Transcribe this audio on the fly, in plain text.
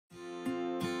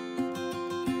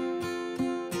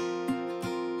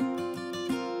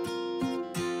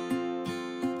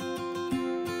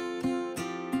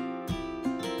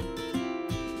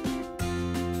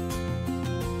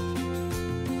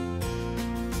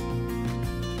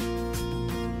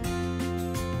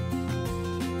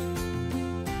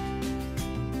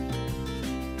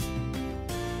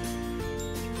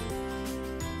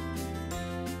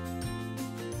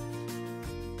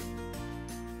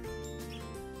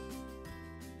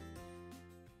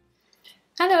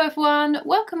Hello everyone,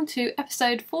 welcome to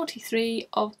episode 43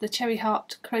 of the Cherry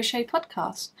Heart Crochet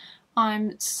Podcast.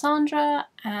 I'm Sandra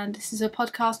and this is a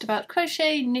podcast about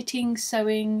crochet, knitting,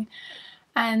 sewing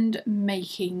and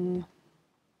making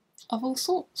of all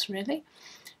sorts really.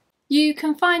 You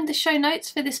can find the show notes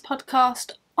for this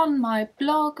podcast on my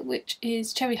blog, which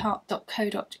is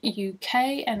cherryheart.co.uk,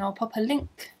 and I'll pop a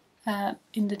link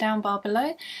in the down bar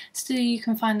below so you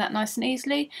can find that nice and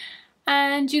easily.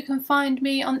 And you can find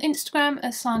me on Instagram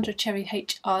as Sandra Cherry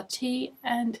HRT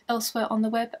and elsewhere on the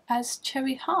web as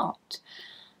Cherry Heart.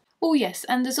 Oh yes,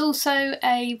 and there's also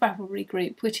a Ravelry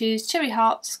group which is Cherry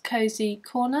Heart's Cozy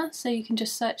Corner, so you can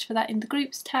just search for that in the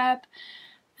groups tab,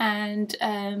 and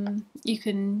you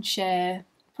can share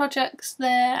projects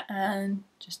there and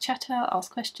just chat out,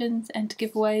 ask questions, enter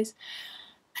giveaways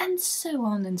and so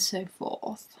on and so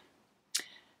forth.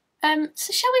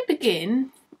 So shall we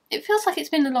begin? It feels like it's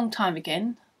been a long time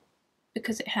again,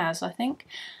 because it has, I think.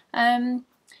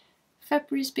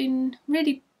 February's been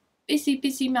really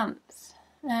busy month,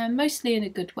 mostly in a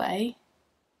good way.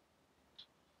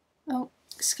 Oh,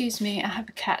 excuse me, I have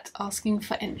a cat asking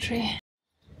for entry.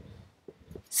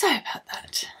 Sorry about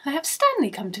that. I have Stanley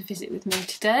come to visit with me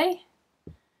today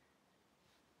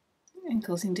and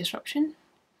causing disruption.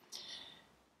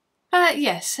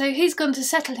 Yes, so he's gone to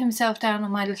settle himself down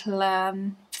on my little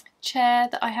chair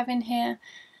that I have in here,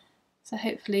 so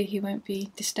hopefully he won't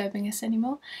be disturbing us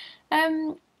anymore.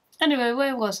 Anyway,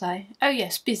 where was I? Oh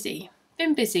yes, busy.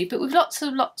 Been busy, but with lots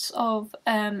of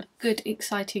good,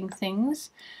 exciting things.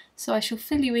 So I shall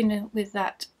fill you in with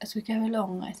that as we go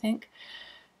along, I think.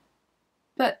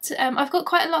 But I've got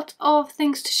quite a lot of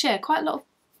things to share, quite a lot of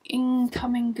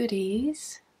incoming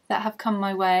goodies that have come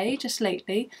my way just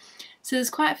lately. So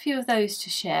there's quite a few of those to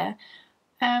share.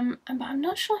 But I'm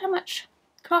not sure how much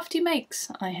crafty makes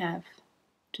I have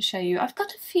to show you. I've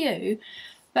got a few,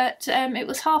 but it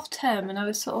was half term and I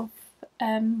was sort of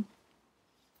I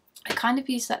kind of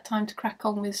used that time to crack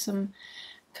on with some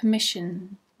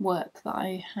commission work that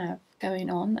I have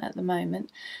going on at the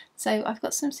moment. So I've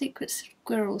got some secret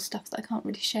squirrel stuff that I can't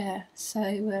really share, so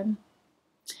but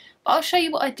I'll show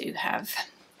you what I do have.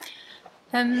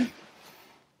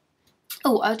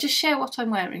 Oh, I'll just share what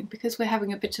I'm wearing because we're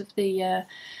having a bit of the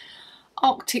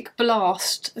Arctic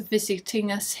blast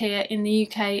visiting us here in the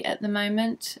UK at the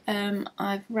moment.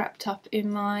 I've wrapped up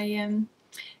in my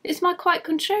it's my Quite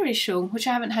Contrary shawl, which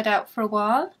I haven't had out for a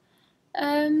while.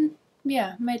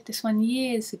 Yeah, made this one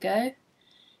years ago.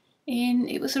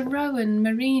 It was a Rowan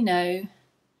merino. I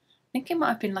think it might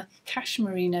have been like a cash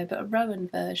merino, but a Rowan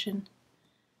version.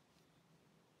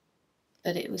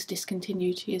 But it was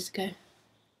discontinued years ago.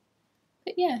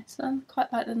 But yeah, so I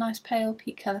quite like the nice pale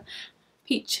peach colour.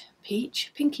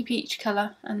 Pinky peach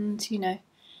colour, and you know,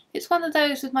 it's one of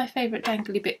those with my favourite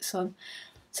dangly bits on.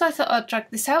 So I thought I'd drag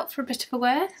this out for a bit of a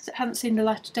wear, because it hadn't seen the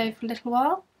light of day for a little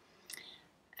while.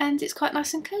 And it's quite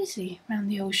nice and cosy around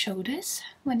the old shoulders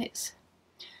when it's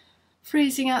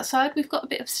freezing outside. We've got a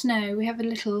bit of snow, we have a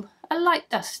light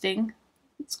dusting.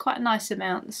 It's quite a nice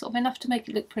amount, sort of enough to make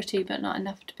it look pretty, but not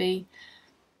enough to be,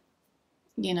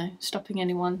 you know, stopping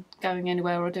anyone going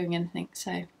anywhere or doing anything.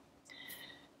 So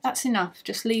that's enough,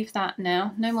 just leave that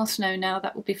now. No more snow now,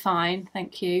 that will be fine,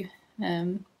 thank you.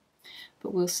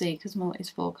 But we'll see, because more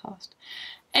is forecast.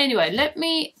 Anyway, let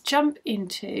me jump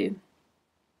into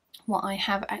what I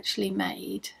have actually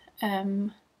made,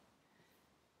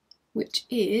 which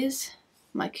is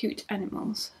my cute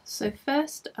animals. So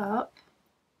first up,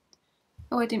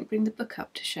 oh, I didn't bring the book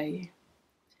up to show you.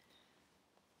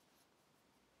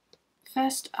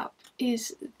 First up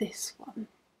is this one.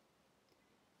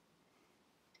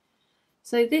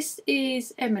 So this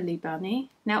is Emily Bunny.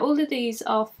 Now all of these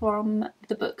are from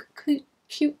the book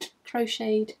Cute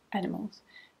Crocheted Animals,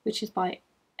 which is by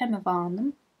Emma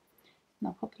Varnum. And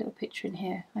I'll pop a little picture in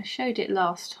here. I showed it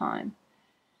last time.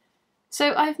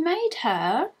 So I've made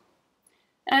her.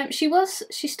 She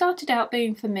started out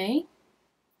being for me,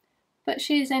 but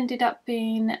she's ended up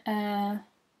being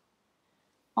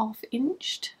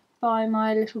half-inched by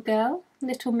my little girl.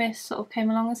 Little Miss sort of came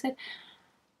along and said,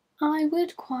 I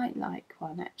would quite like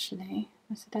one actually.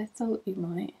 I said, I thought you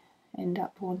might end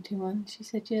up wanting one. She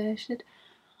said, yeah. She said,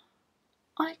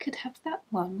 I could have that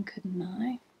one, couldn't I?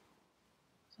 I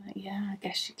was like, yeah, I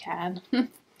guess you can.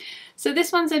 So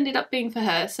this one's ended up being for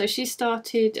her. So she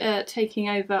started taking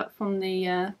over from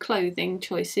the clothing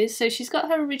choices. So she's got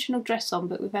her original dress on,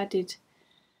 but we've added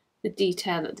the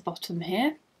detail at the bottom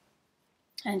here.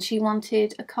 And she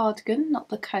wanted a cardigan, not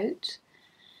the coat.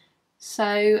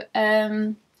 So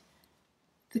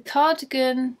the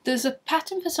cardigan, there's a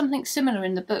pattern for something similar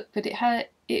in the book, but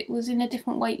it was in a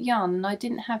different weight yarn and I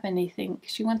didn't have anything.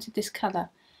 She wanted this colour,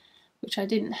 which I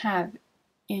didn't have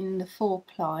in the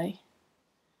 4-ply,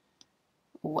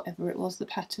 or whatever it was the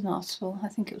pattern asked for. I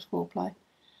think it was 4-ply.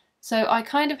 So I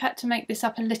kind of had to make this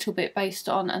up a little bit based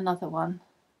on another one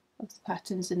of the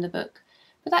patterns in the book.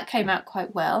 But that came out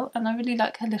quite well, and I really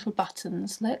like her little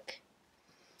buttons, look.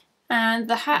 And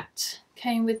the hat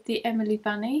came with the Emily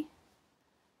bunny.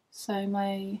 So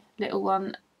my little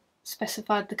one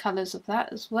specified the colours of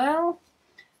that as well.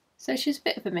 So she's a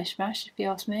bit of a mishmash, if you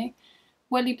ask me.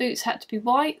 Welly boots had to be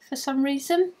white for some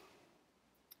reason.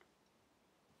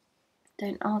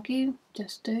 Don't argue,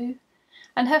 just do.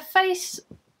 And her face,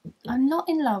 I'm not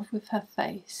in love with her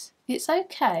face. It's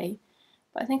okay,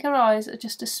 but I think her eyes are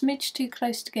just a smidge too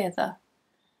close together.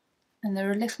 And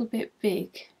they're a little bit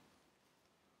big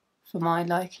for my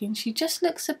liking. She just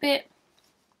looks a bit,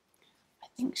 I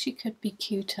think she could be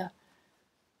cuter.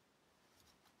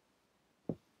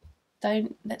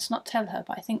 Let's not tell her,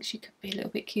 but I think she could be a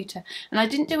little bit cuter. And I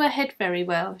didn't do her head very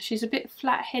well. She's a bit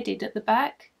flat-headed at the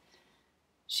back.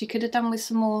 She could have done with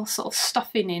some more sort of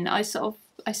stuffing in. I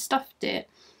stuffed it,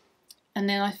 and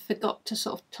then I forgot to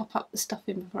sort of top up the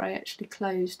stuffing before I actually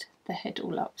closed the head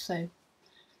all up. So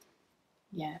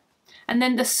yeah. And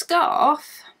then the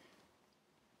scarf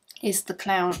is the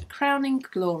crowning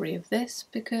glory of this,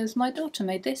 because my daughter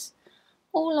made this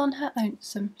all on her own.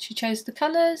 She chose the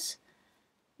colours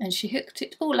and she hooked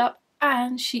it all up,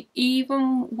 and she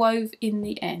even wove in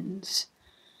the ends.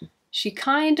 She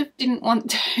kind of didn't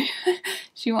want to.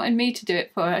 She wanted me to do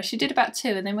it for her. She did about 2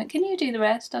 and then went, can you do the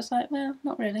rest? I was like, well,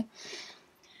 not really.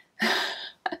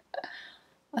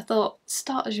 I thought,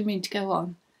 start as you mean to go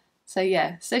on. So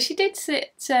yeah, so she did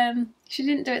sit, she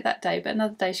didn't do it that day, but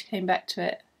another day she came back to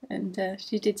it, and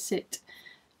she did sit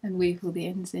and weave all the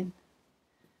ends in.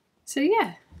 So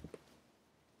yeah.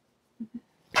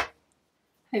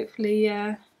 Hopefully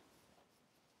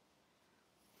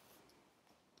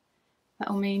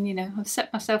that'll mean, you know, I've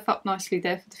set myself up nicely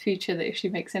there for the future, that if she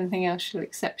makes anything else she'll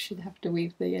accept she'd have to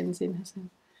weave the ends in herself.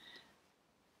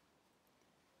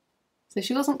 So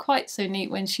she wasn't quite so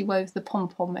neat when she wove the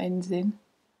pom-pom ends in.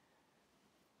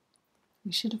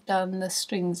 We should have done the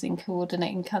strings in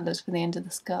coordinating colours for the end of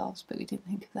the scarves, but we didn't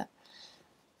think of that.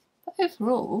 But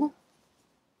overall,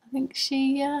 I think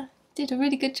she did a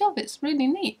really good job. It's really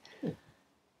neat.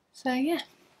 So yeah,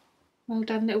 well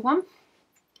done, little one.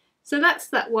 So that's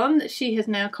that one that she has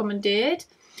now commandeered.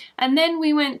 And then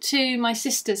we went to my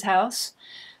sister's house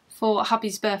for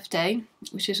hubby's birthday,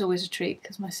 which is always a treat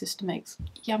because my sister makes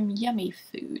yummy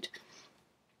food.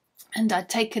 And I'd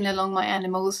taken along my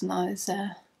animals, and I was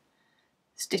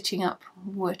stitching up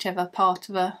whichever part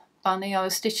of a bunny I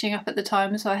was stitching up at the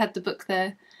time, so I had the book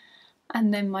there.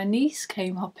 And then my niece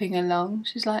came hopping along.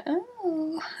 She's like,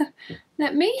 oh,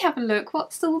 let me have a look.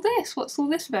 What's all this? What's all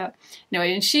this about?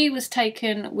 Anyway, and she was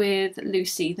taken with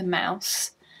Lucy the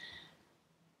mouse.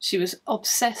 She was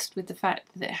obsessed with the fact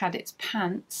that it had its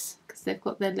pants, because they've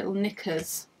got their little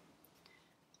knickers,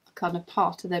 kind of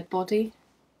part of their body.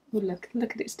 Oh, look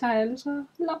at its tail as well.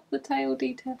 Love the tail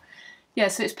detail. Yeah,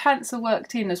 so its pants are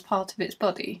worked in as part of its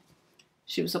body.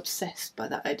 She was obsessed by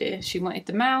that idea. She wanted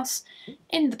the mouse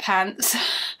in the pants.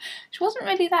 She wasn't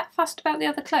really that fussed about the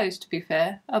other clothes, to be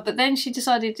fair. Oh, but then she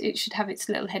decided it should have its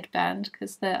little headband,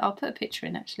 because I'll put a picture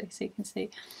in actually so you can see.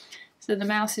 So the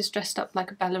mouse is dressed up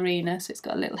like a ballerina, so it's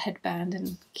got a little headband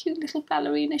and cute little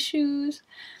ballerina shoes.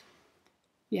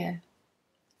 Yeah.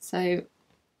 So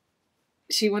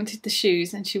she wanted the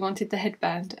shoes and she wanted the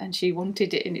headband and she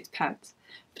wanted it in its pants.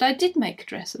 But I did make a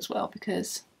dress as well,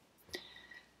 because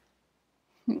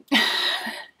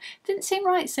didn't seem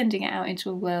right sending it out into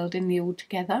a world in the all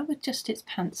together with just its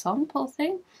pants on, poor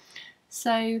thing.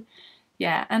 So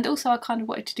yeah, and also I kind of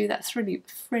wanted to do that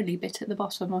frilly bit at the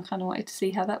bottom. I kind of wanted to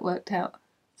see how that worked out.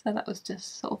 So that was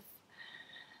just sort of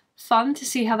fun to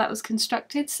see how that was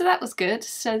constructed. So that was good.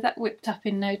 So that whipped up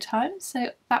in no time.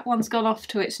 So that one's gone off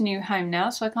to its new home now,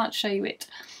 so I can't show you it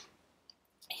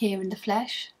here in the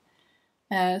flesh.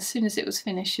 As soon as it was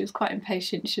finished, she was quite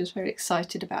impatient. She was very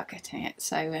excited about getting it,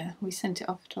 so we sent it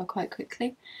off to her quite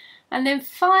quickly. And then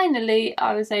finally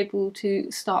I was able to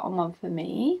start on one for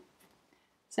me.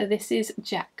 So this is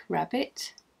Jack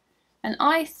Rabbit, and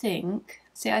I think,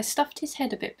 see, I stuffed his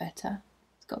head a bit better.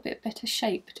 It's got a bit better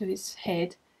shape to his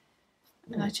head,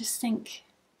 and I just think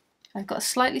I've got a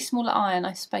slightly smaller eye and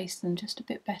I spaced them just a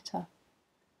bit better.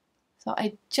 So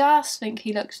I just think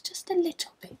he looks just a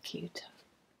little bit cuter.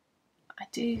 I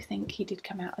do think he did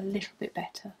come out a little bit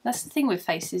better. That's the thing with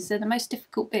faces, they're the most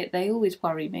difficult bit. They always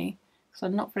worry me because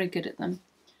I'm not very good at them.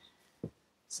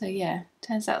 So yeah,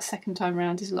 turns out second time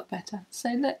round is a lot better. So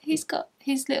look, he's got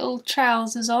his little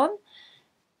trousers on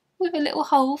with a little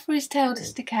hole for his tail to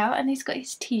stick out, and he's got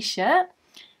his t-shirt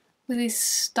with his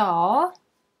star,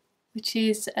 which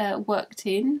is worked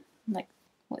in, like,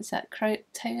 what is that,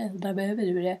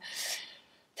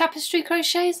 tapestry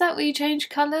crochet, is that where you change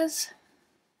colours?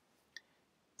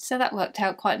 So that worked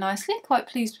out quite nicely, quite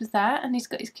pleased with that. And he's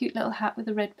got his cute little hat with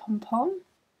a red pom-pom.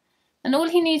 And all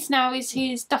he needs now is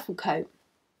his duffel coat.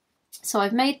 So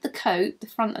I've made the coat, the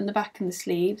front and the back and the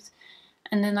sleeves,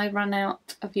 and then I run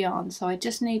out of yarn. So I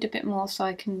just need a bit more so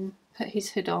I can put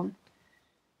his hood on.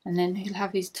 And then he'll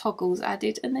have his toggles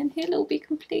added, and then he'll all be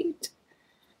complete.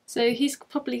 So he's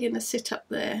probably going to sit up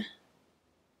there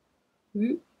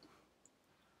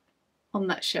on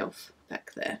that shelf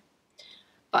back there.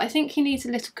 But I think he needs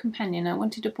a little companion. I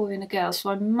wanted a boy and a girl, so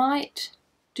I might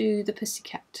do the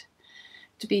pussycat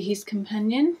to be his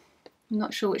companion. I'm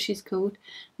not sure what she's called.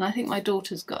 And I think my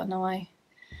daughter's got a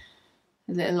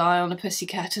little eye on a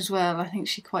pussycat as well. I think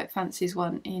she quite fancies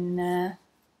one in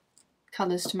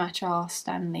colours to match our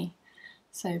Stanley.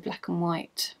 So black and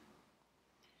white.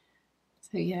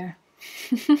 So yeah.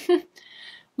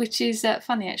 Which is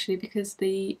funny actually, because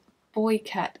the boy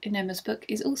cat in Emma's book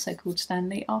is also called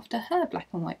Stanley after her black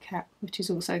and white cat, which is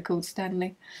also called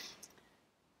Stanley.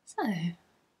 So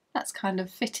that's kind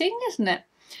of fitting, isn't it?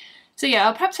 So yeah,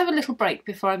 I'll perhaps have a little break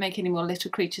before I make any more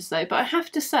little creatures though. But I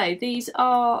have to say, these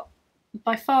are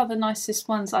by far the nicest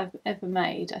ones I've ever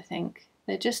made, I think.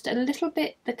 They're just a little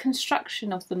bit, the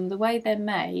construction of them, the way they're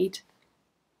made,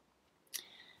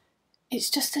 it's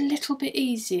just a little bit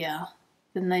easier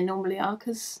than they normally are,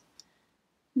 because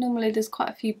normally there's quite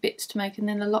a few bits to make and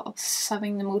then a lot of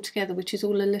sewing them all together, which is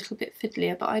all a little bit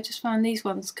fiddlier, but I just found these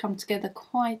ones come together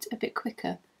quite a bit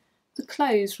quicker. The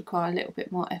clothes require a little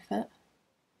bit more effort,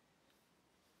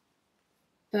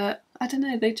 but I don't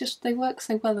know, they work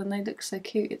so well and they look so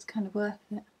cute, it's kind of worth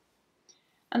it.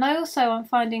 And I'm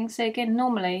finding, say again,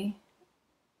 normally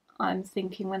I'm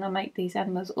thinking when I make these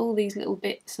animals, all these little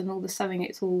bits and all the sewing,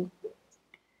 it's all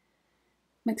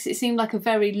makes it seem like a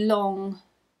very long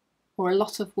or a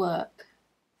lot of work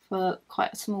for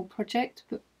quite a small project.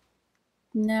 But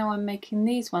now I'm making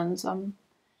these ones, I'm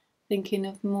thinking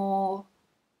of more,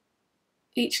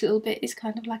 each little bit is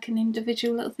kind of like an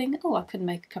individual little thing. Oh, I can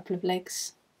make a couple of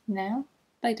legs now,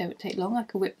 they don't take long, I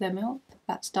can whip them out,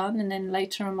 that's done. And then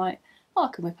later I might, oh,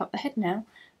 I can whip up the head now,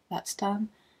 that's done.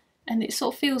 And it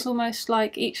sort of feels almost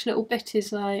like each little bit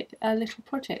is like a little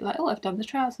project, like, oh, I've done the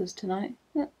trousers tonight,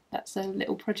 that's a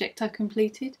little project I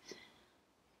completed.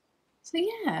 So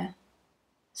yeah,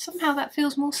 somehow that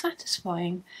feels more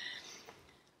satisfying.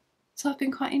 So I've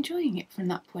been quite enjoying it from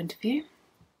that point of view.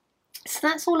 So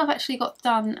that's all I've actually got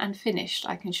done and finished,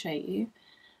 I can show you.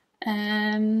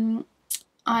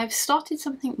 I've started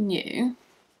something new,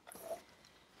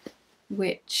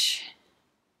 which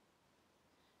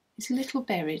is a little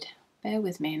buried. Bear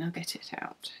with me and I'll get it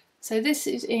out. So this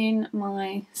is in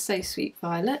my So Sweet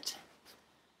Violet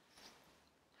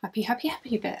Happy Happy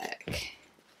Happy bag.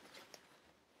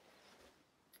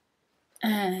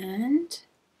 And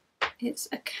it's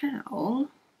a cowl.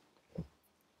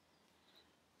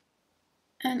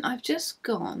 And I've just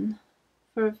gone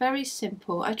for a very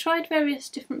simple, I tried various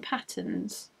different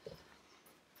patterns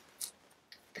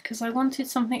because I wanted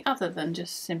something other than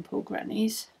just simple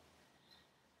grannies.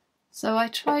 So I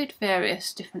tried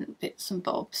various different bits and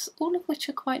bobs, all of which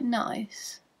are quite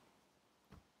nice.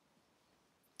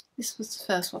 This was the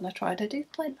first one I tried. I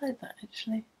did quite like that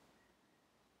actually,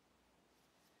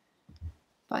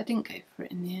 but I didn't go for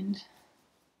it in the end.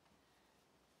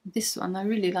 This one, I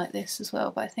really like this as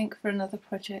well, but I think for another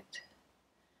project,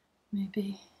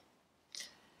 maybe.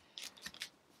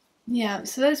 Yeah,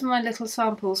 so those are my little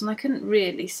samples, and I couldn't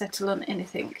really settle on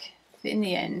anything in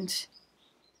the end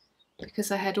because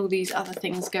I had all these other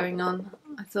things going on.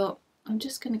 I thought, I'm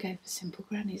just going to go for simple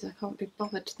grannies. I can't be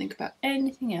bothered to think about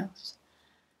anything else.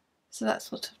 So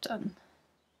that's what I've done.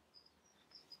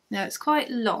 Now it's quite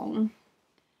long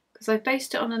because I've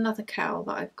based it on another cowl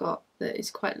that I've got that is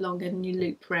quite long and you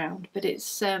loop round, but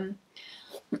it's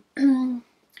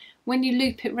when you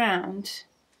loop it round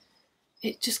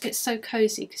it just gets so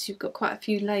cosy because you've got quite a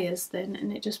few layers then,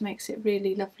 and it just makes it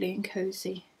really lovely and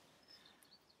cosy.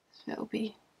 So it'll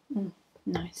be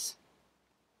nice.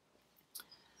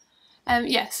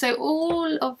 Yeah, so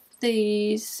all of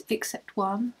these except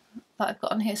one that I've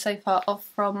got on here so far are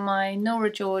from my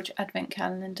Nora George Advent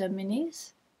Calendar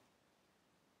minis.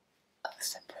 Oh,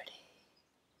 so pretty.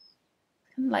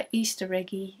 Kind of like Easter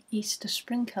eggy, Easter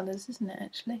spring colours, isn't it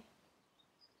actually?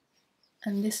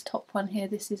 And this top one here,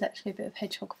 this is actually a bit of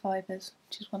hedgehog fibres,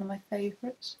 which is one of my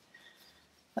favourites.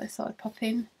 I thought I'd pop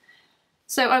in.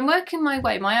 So I'm working my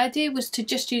way. My idea was to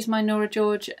just use my Nora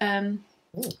George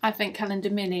Advent Calendar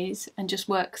minis and just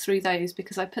work through those,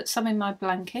 because I put some in my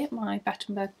blanket, my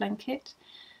Battenberg blanket,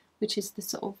 which is the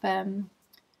sort of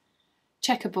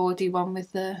checkerboardy one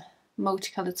with the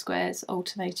multicoloured squares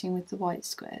alternating with the white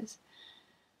squares.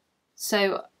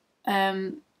 So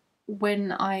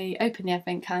when I open the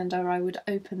Advent Calendar, I would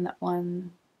open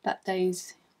that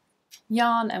day's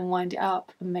yarn and wind it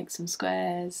up and make some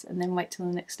squares, and then wait till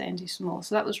the next day and do some more.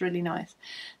 So that was really nice.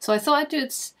 So I thought I'd do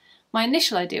it. My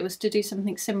initial idea was to do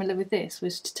something similar with this,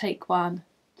 was to take one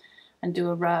and do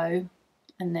a row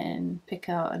and then pick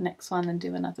out a next one and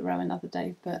do another row another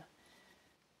day, but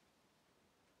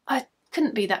I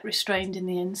couldn't be that restrained in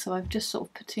the end, so I'm just sort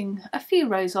of putting a few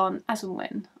rows on as and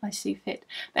when I see fit.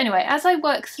 But anyway, as I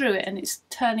work through it and it's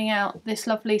turning out this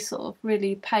lovely sort of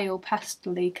really pale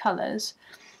pastel-y colours,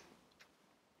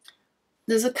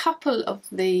 there's a couple of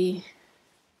the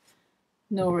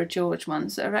Nora George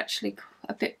ones that are actually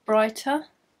a bit brighter,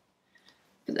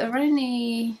 but they're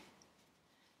only...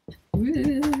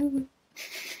 Ooh.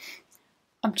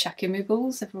 I'm chucking my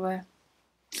balls everywhere.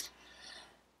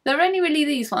 There are only really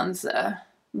these ones that are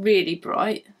really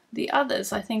bright. The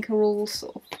others I think are all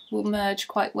sort of will merge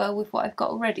quite well with what I've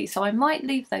got already, so I might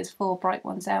leave those 4 bright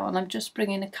ones out, and I'm just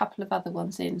bringing a couple of other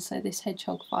ones in. So this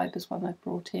Hedgehog Fibres one I've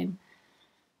brought in.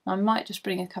 I might just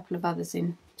bring a couple of others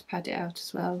in to pad it out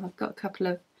as well. I've got a couple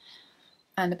of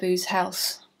Annaboo's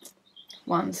House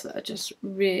ones that are just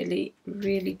really,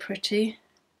 really pretty.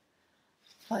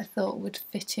 I thought would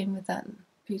fit in with that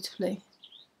beautifully.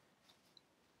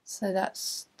 So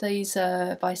these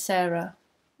are by Sarah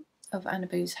of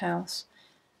Annaboo's House,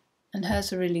 and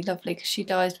hers are really lovely because she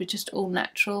dyes with just all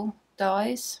natural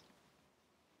dyes.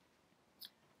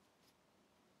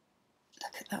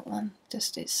 Look at that one,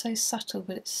 just it's so subtle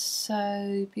but it's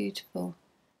so beautiful.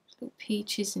 Little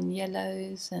peaches and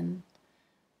yellows and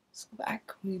sort of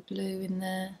aqua blue in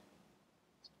there.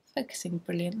 Focusing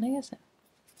brilliantly, isn't it?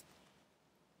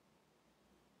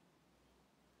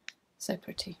 So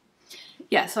pretty.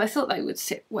 Yeah, so I thought they would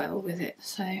sit well with it,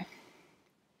 so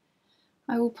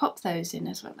I will pop those in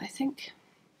as well, I think.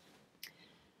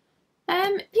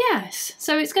 Yes,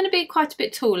 so it's going to be quite a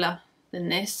bit taller than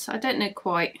this. I don't know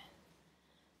quite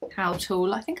how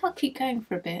tall. I think I'll keep going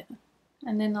for a bit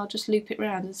and then I'll just loop it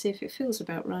round and see if it feels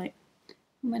about right.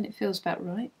 And when it feels about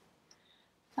right,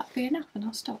 that'll be enough and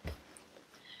I'll stop.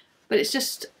 But it's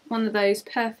just one of those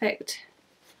perfect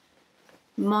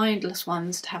mindless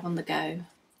ones to have on the go,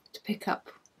 to pick up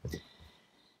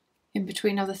in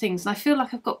between other things. And I feel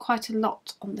like I've got quite a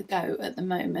lot on the go at the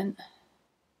moment.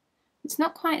 It's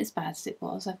not quite as bad as it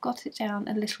was. I've got it down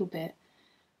a little bit,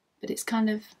 but it's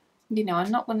kind of, you know, I'm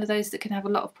not one of those that can have a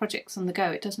lot of projects on the go.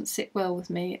 It doesn't sit well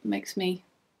with me. It makes me,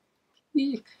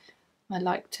 I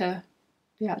like to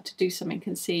be able to do something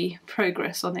and see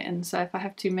progress on it, and so if I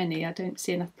have too many I don't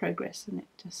see enough progress, and it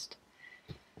just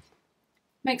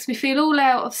makes me feel all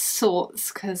out of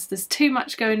sorts because there's too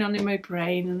much going on in my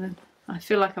brain, and then I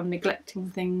feel like I'm neglecting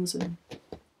things and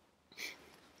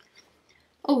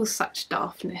all such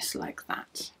daftness like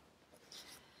that.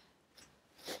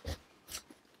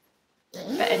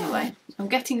 But anyway, I'm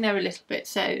getting there a little bit.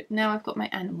 So now I've got my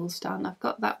animals done. I've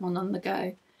got that one on the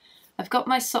go. I've got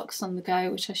my socks on the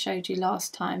go, which I showed you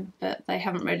last time, but they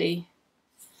haven't really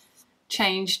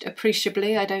changed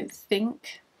appreciably, I don't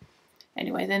think.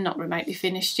 Anyway, they're not remotely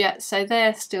finished yet, so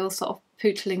they're still sort of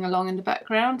pootling along in the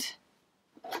background.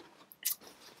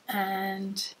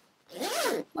 And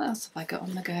what else have I got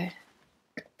on the go?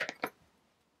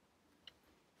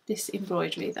 This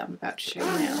embroidery that I'm about to show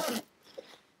you now.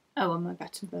 Oh, on my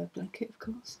Battenberg blanket, of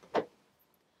course.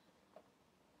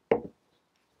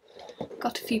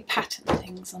 Got a few pattern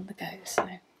things on the go, so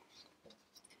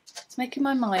it's making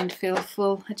my mind feel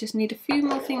full. I just need a few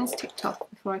more things ticked off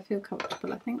before I feel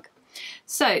comfortable, I think.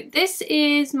 So this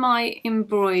is my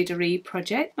embroidery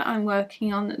project that I'm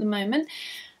working on at the moment.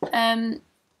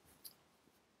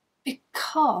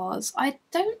 Because I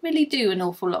don't really do an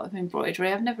awful lot of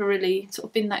embroidery. I've never really sort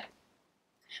of been that,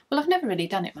 well, I've never really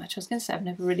done it much. I was going to say I've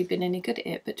never really been any good at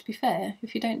it, but to be fair,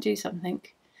 if you don't do something,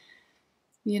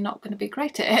 you're not going to be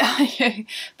great at it, are you?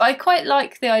 But I quite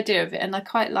like the idea of it, and I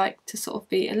quite like to sort of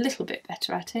be a little bit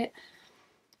better at it.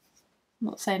 I'm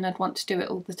not saying I'd want to do it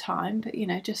all the time, but you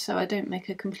know, just so I don't make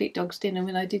a complete dog's dinner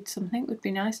when I did something would be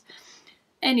nice.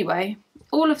 Anyway,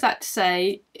 all of that to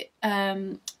say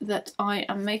that I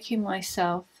am making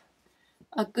myself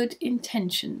a good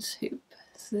intentions hoop.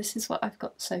 So this is what I've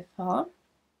got so far.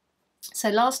 So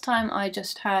last time I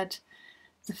just had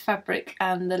the fabric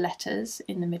and the letters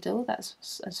in the middle.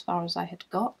 That's as far as I had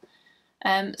got.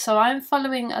 So I'm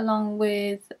following along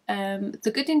with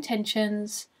the Good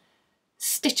Intentions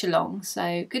Stitch Along,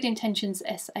 so Good Intentions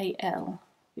SAL,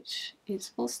 which is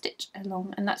for Stitch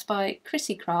Along, and that's by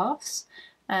Chrissy Crafts.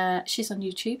 She's on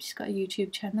YouTube, she's got a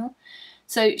YouTube channel.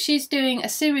 So she's doing a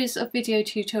series of video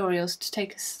tutorials to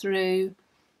take us through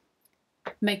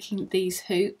making these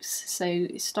hoops. So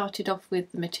it started off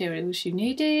with the materials you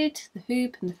needed, the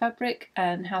hoop and the fabric,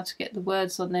 and how to get the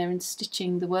words on there and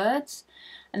stitching the words.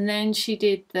 And then she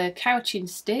did the couching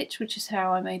stitch, which is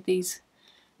how I made these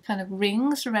kind of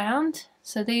rings around.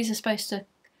 So these are supposed to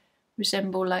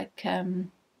resemble like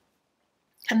kind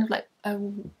of like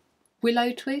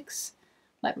willow twigs,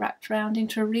 like wrapped around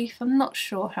into a wreath. I'm not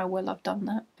sure how well I've done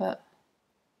that, but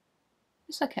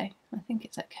it's okay. I think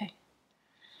it's okay.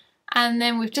 And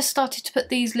then we've just started to put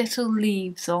these little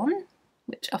leaves on,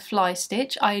 which are fly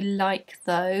stitch. I like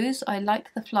those. I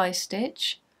like the fly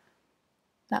stitch.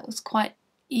 That was quite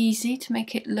easy to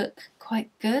make it look quite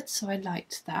good, so I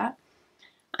liked that.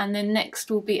 And then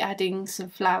next we'll be adding some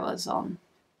flowers on.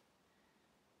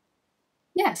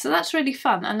 Yeah, so that's really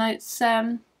fun, and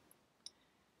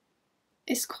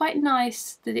it's quite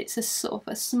nice that it's a sort of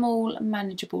a small,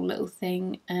 manageable little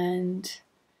thing, and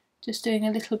just doing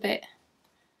a little bit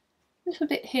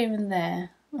here and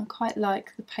there. I quite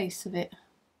like the pace of it.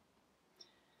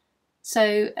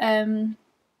 So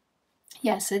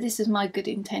yeah, so this is my good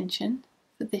intention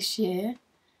for this year,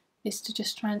 is to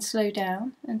just try and slow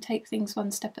down and take things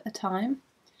one step at a time,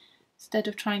 instead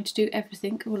of trying to do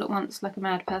everything all at once like a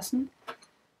mad person.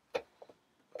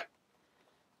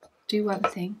 Do one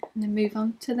thing and then move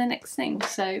on to the next thing.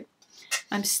 So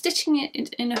I'm stitching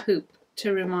it in a hoop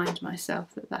to remind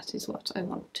myself that that is what I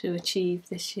want to achieve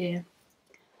this year.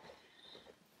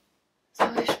 So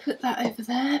I should put that over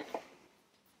there.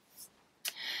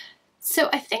 So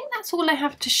I think that's all I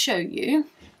have to show you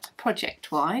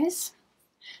project wise.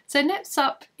 So next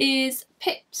up is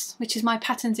Pips, which is my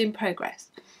patterns in progress.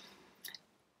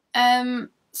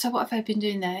 So what have I been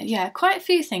doing there? Yeah, quite a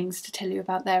few things to tell you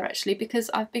about there actually, because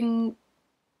I've been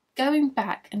going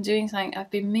back and doing something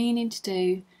I've been meaning to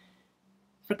do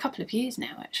for a couple of years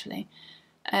now actually,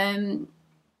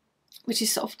 which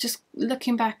is sort of just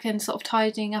looking back and sort of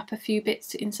tidying up a few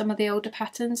bits in some of the older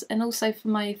patterns, and also for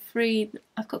my free,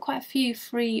 I've got quite a few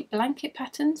free blanket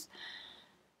patterns,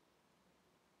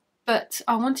 but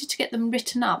I wanted to get them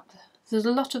written up. There's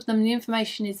a lot of them, the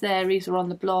information is there either on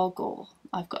the blog or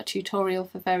I've got a tutorial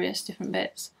for various different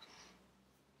bits,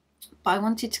 but I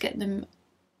wanted to get them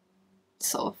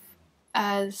sort of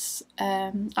as,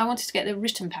 I wanted to get the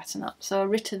written pattern up, so a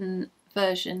written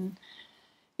version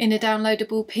in a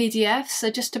downloadable PDF,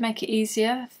 so just to make it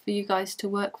easier for you guys to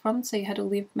work from, so you had all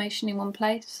the information in one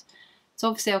place. So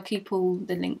obviously I'll keep all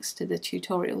the links to the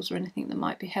tutorials or anything that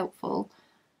might be helpful,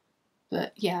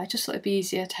 but yeah, I just thought it'd be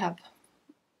easier to have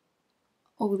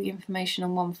all the information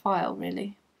on one file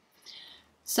really.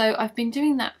 So I've been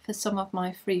doing that for some of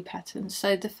my free patterns.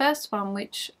 So the first one,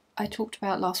 which I talked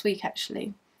about last week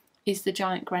actually, is the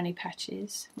giant granny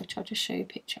patches, which I'll just show you a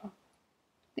picture of.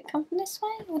 Did it come from this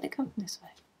way or did it come from this way?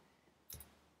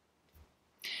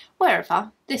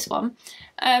 Wherever, this one.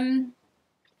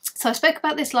 So I spoke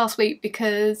about this last week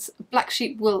because Black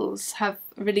Sheep Wools have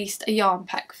released a yarn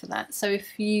pack for that. So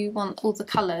if you want all the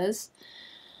colours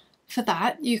for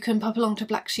that, you can pop along to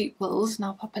Black Sheep Wools, and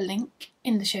I'll pop a link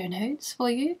in the show notes for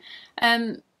you.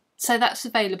 So that's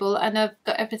available, and I've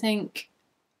got everything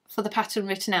for the pattern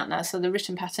written out now, so the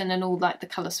written pattern and all like the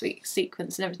colour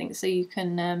sequence and everything, so you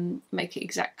can make it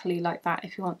exactly like that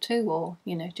if you want to, or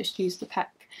you know, just use the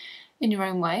pack in your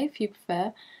own way if you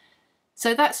prefer.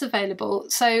 So that's available.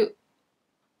 So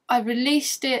I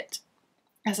released it,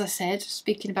 as I said,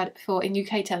 speaking about it before, in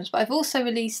UK terms, but I've also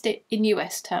released it in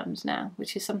US terms now,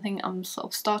 which is something I'm sort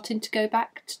of starting to go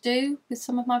back to do with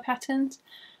some of my patterns.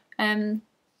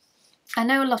 I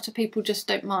know a lot of people just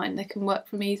don't mind, they can work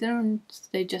from either and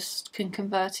they just can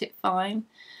convert it fine,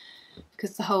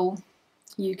 because the whole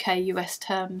UK US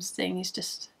terms thing is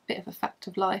just a bit of a fact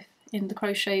of life in the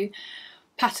crochet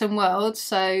pattern world,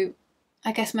 so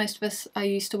I guess most of us are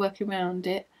used to working around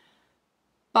it.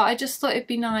 But I just thought it'd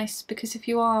be nice, because if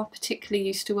you are particularly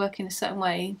used to working a certain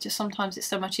way, just sometimes it's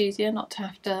so much easier not to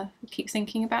have to keep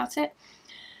thinking about it.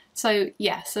 So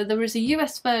yeah, so there is a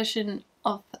US version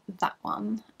of that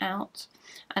one out,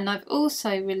 and I've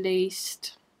also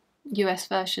released US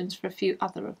versions for a few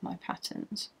other of my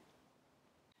patterns.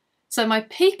 So my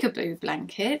Peekaboo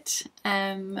blanket,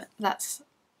 that's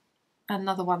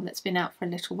another one that's been out for a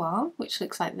little while, which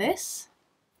looks like this.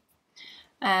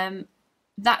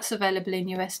 That's available in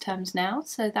US terms now,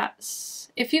 so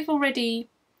that's, if you've already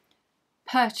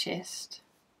purchased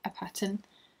a pattern,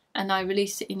 and I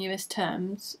release it in US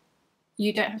terms,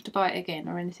 you don't have to buy it again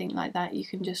or anything like that. You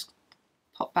can just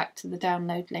pop back to the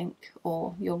download link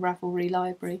or your Ravelry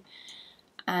library,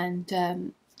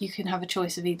 and you can have a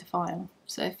choice of either file.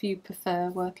 So if you prefer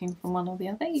working from one or the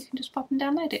other, you can just pop and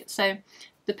download it. So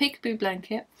the Peekaboo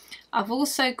blanket. I've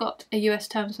also got a US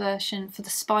terms version for the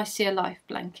Spicier Life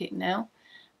blanket now.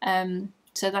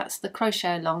 So that's the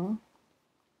crochet along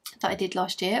that I did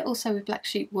last year, also with black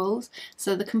sheep wools.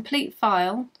 So the complete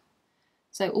file,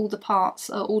 so all the parts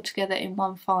are all together in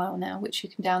one file now, which you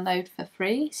can download for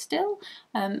free still.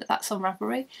 That's on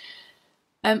Ravelry.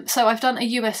 So I've done a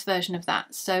US version of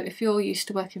that. So if you're used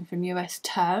to working from US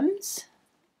terms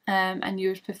and you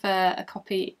would prefer a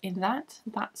copy in that,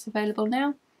 that's available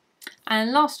now.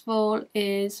 And last of all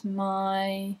is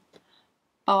my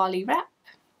barley wrap,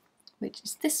 which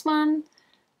is this one.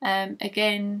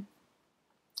 Again,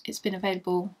 it's been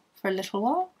available for a little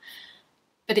while,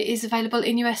 but it is available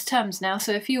in US terms now.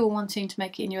 So if you are wanting to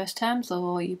make it in US terms,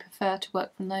 or you prefer to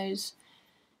work from those,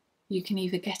 you can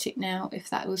either get it now if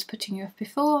that was putting you off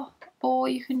before, or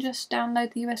you can just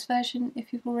download the US version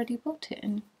if you've already bought it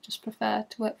and just prefer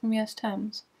to work from US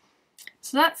terms.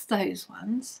 So that's those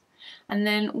ones. And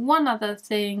then one other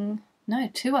thing, no,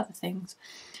 two other things.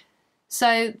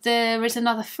 So there is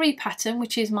another free pattern,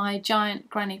 which is my giant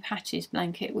granny patches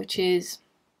blanket, which is,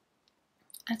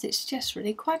 as it's just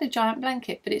really quite a giant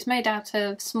blanket, but it's made out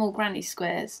of small granny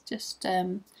squares, just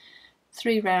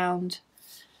 3 round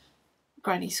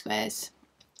granny squares.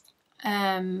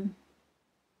 Yeah,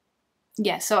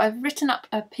 so I've written up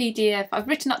a PDF, I've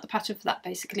written up the pattern for that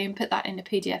basically and put that in a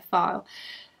PDF file.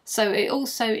 So it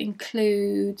also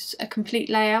includes a complete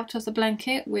layout of the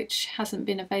blanket, which hasn't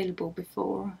been available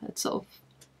before. It's sort of,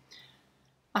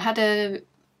 I had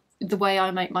the way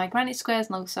I make my granny squares,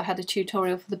 and I also had a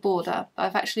tutorial for the border. But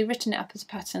I've actually written it up as a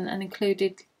pattern and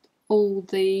included all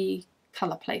the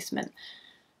colour placement.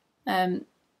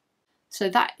 So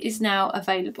that is now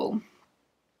available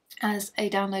as a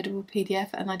downloadable PDF,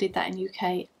 and I did that in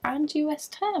UK and US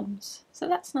terms. So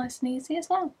that's nice and easy as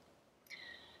well.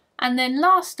 And then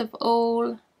last of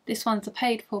all, this one's a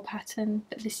paid for pattern,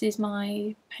 but this is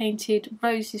my painted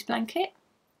roses blanket,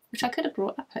 which I could have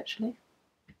brought up actually.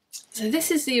 So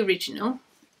this is the original.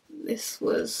 This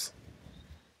was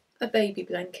a baby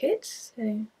blanket,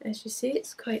 so as you see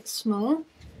it's quite small.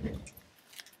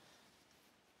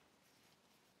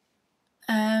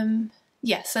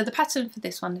 Yeah, so the pattern for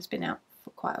this one has been out for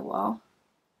quite a while.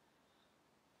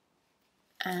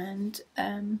 And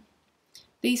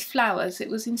these flowers, it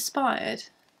was inspired.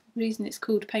 The reason it's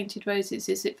called Painted Roses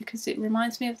is because it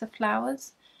reminds me of the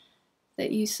flowers that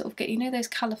you sort of get, you know, those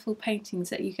colourful paintings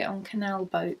that you get on canal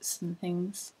boats and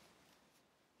things.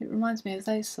 It reminds me of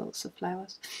those sorts of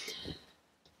flowers.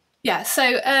 Yeah,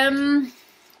 so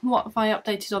what have I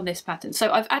updated on this pattern?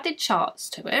 So I've added charts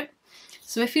to it.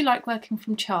 So if you like working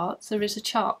from charts, there is a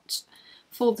chart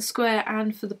for the square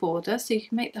and for the border, so you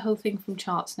can make the whole thing from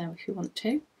charts now if you want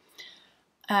to.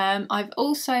 I've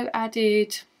also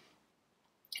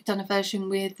done a version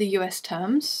with the US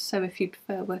terms, so if you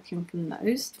prefer working from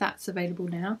those, that's available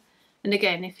now. And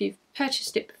again, if you've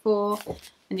purchased it before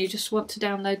and you just want to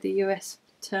download the US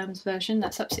terms version,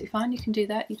 that's absolutely fine, you can do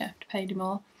that, you don't have to pay any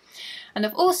more. And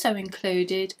I've also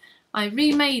included, I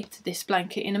remade this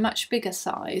blanket in a much bigger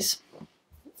size,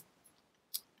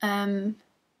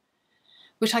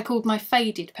 which I called my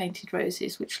faded painted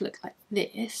roses, which look like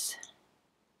this.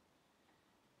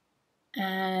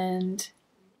 And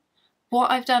what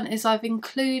I've done is I've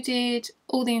included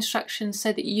all the instructions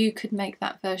so that you could make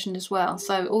that version as well.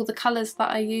 So all the colours that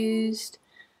I used,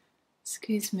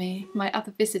 excuse me, my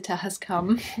other visitor has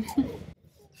come.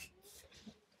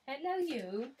 Hello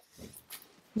you.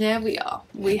 There we are,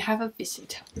 we have a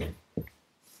visitor.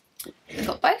 I've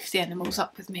got both the animals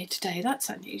up with me today, that's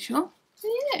unusual.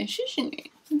 Yes, isn't it?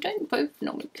 You don't both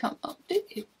normally come up, do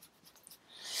you?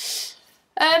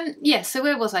 Yeah, so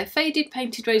where was I? Faded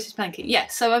Painted Roses blanket. Yeah,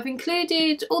 so I've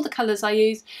included all the colours I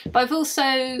use, but I've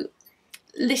also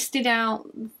listed out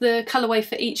the colourway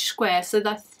for each square, so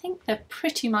that I think they're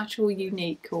pretty much all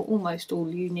unique, or almost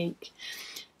all unique.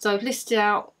 So I've listed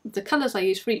out the colours I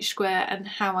use for each square and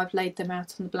how I've laid them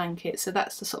out on the blanket, so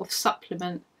that's the sort of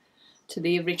supplement to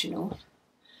the original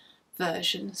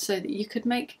version, so that you could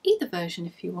make either version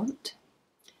if you want.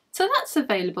 So that's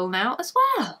available now as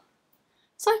well.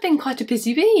 So I've been quite a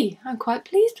busy bee. I'm quite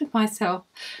pleased with myself,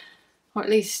 or at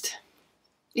least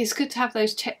it's good to have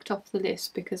those checked off the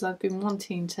list because I've been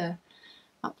wanting to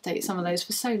update some of those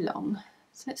for so long.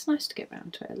 So it's nice to get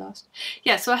around to it at last.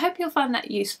 Yeah, so I hope you'll find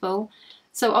that useful.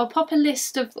 So I'll pop a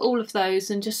list of all of those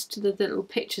and just the little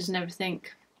pictures and everything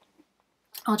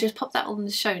I'll just pop that on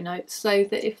the show notes so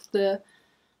that if there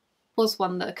was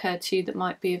one that occurred to you that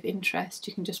might be of interest,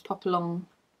 you can just pop along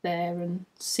there and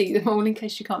see them all in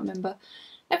case you can't remember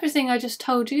everything I just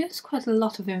told you. It's quite a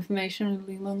lot of information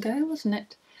in one go, wasn't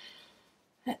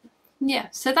it? Yeah,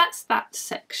 so that's that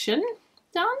section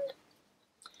done.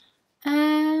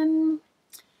 And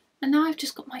now I've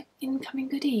just got my incoming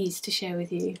goodies to share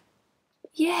with you.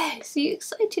 Yes, are you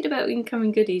excited about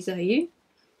incoming goodies, are you?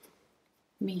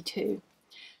 Me too.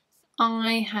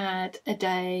 I had a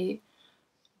day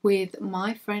with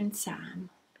my friend Sam,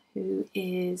 who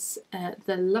is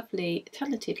the lovely,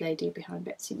 talented lady behind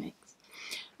Betsy Makes.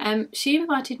 She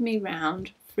invited me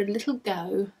round for a little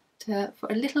for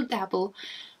a little dabble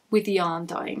with yarn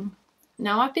dyeing.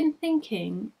 Now I've been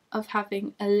thinking of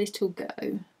having a little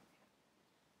go,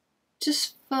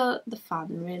 just for the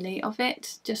fun really of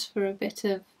it, just for a bit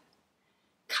of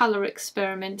colour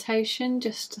experimentation,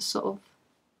 just to sort of,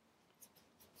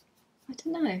 I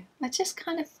don't know, I just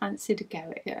kind of fancied a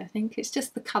go at it. I think it's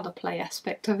just the colour play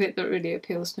aspect of it that really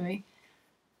appeals to me.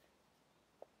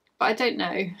 But I don't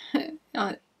know,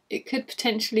 it could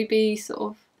potentially be sort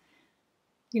of,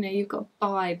 you know, you've got to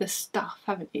buy the stuff,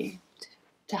 haven't you,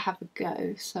 to have a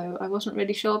go. So I wasn't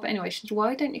really sure, but anyway, she said,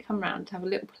 why don't you come round to have a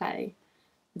little play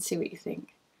and see what you think?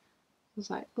 I was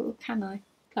like, oh, can I?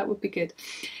 That would be good.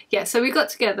 Yeah, so we got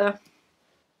together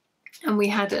and we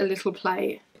had a little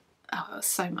play. Oh, it was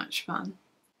so much fun.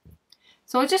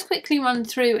 So I'll just quickly run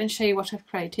through and show you what I've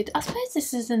created. I suppose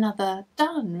this is another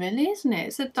done, really, isn't it?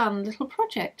 It's a done little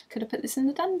project. Could have put this in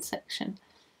the done section,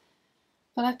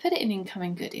 but I've put it in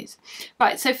incoming goodies.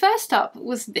 Right, so first up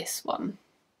was this one.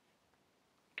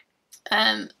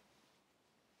 I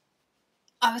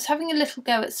was having a little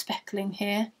go at speckling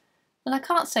here, and I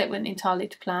can't say it went entirely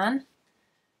to plan.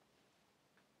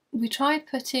 We tried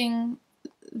putting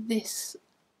this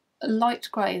light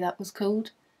grey, that was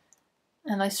called,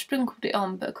 and I sprinkled it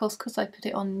on, but of course because I put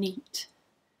it on neat,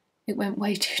 it went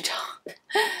way too dark.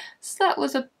 So that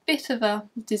was a bit of a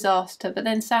disaster, but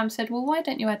then Sam said, well, why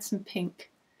don't you add some pink?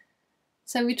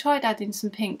 So we tried adding some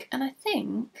pink, and I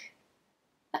think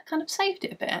that kind of saved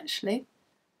it a bit actually.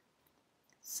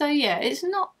 So yeah, it's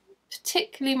not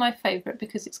particularly my favourite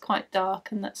because it's quite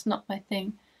dark and that's not my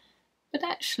thing, but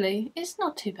actually it's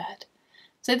not too bad.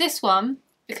 So this one,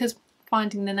 because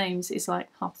finding the names is like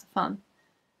half the fun,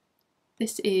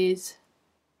 this is,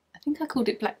 I think I called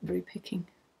it blackberry picking.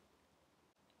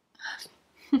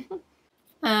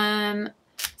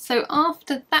 So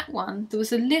after that one, there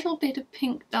was a little bit of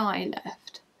pink dye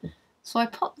left. So I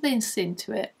popped this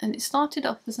into it and it started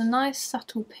off as a nice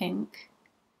subtle pink.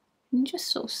 You can just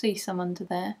sort of see some under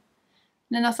there.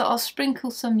 And then I thought I'll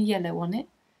sprinkle some yellow on it,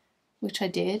 which I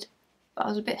did, but I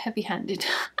was a bit heavy-handed.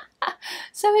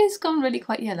 So it's gone really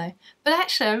quite yellow. But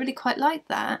actually I really quite like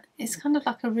that. It's kind of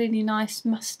like a really nice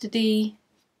mustardy,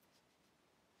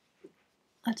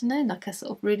 I don't know, like a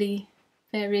sort of really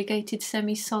variegated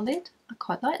semi-solid. I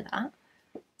quite like that.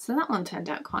 So that one turned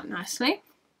out quite nicely.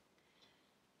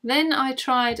 Then I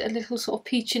tried a little sort of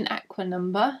peach and aqua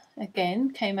number.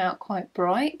 Again, came out quite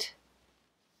bright.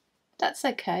 That's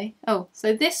okay. Oh,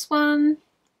 so this one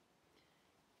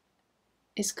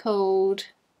is called,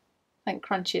 thank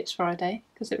Crunchy It's Friday,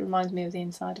 because it reminds me of the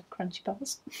inside of Crunchy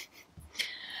Bars.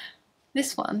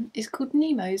 This one is called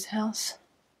Nemo's House,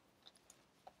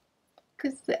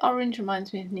 because the orange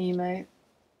reminds me of Nemo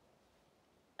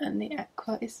and the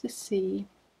aqua is the sea.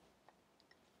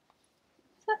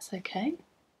 That's okay.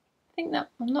 I think that,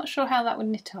 I'm not sure how that would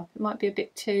knit up. It might be a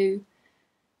bit too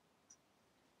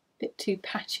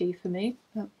patchy for me,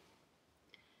 but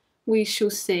we shall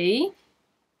see.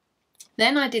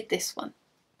 Then I did this one.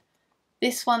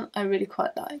 This one I really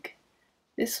quite like.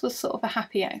 This was sort of a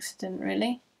happy accident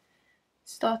really.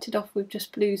 Started off with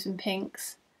just blues and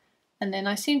pinks, and then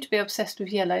I seemed to be obsessed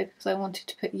with yellow because I wanted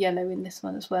to put yellow in this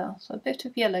one as well. So a bit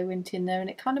of yellow went in there and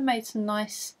it kind of made some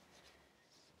nice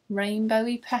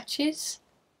rainbowy patches.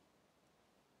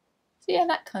 So yeah,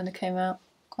 that kind of came out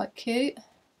quite cute.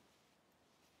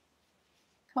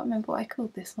 Can't remember what I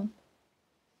called this one.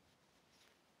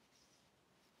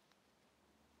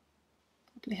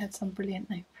 Probably had some brilliant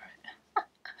name for it.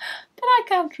 But I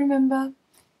can't remember.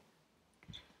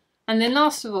 And then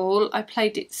last of all, I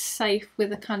played it safe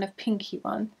with a kind of pinky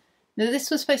one. Now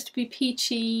this was supposed to be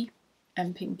peachy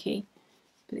and pinky,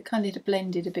 but it kind of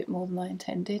blended a bit more than I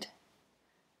intended.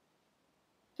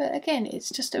 But again,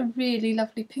 it's just a really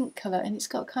lovely pink colour and it's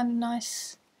got kind of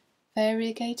nice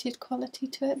variegated quality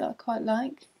to it that I quite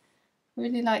like. I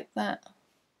really like that.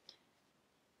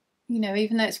 You know,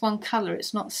 even though it's one colour,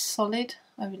 it's not solid.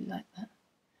 I really like that.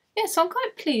 Yeah, so I'm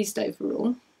quite pleased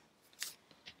overall.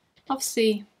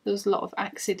 Obviously, there was a lot of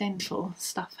accidental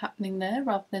stuff happening there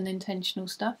rather than intentional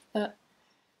stuff, but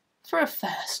for a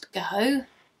first go,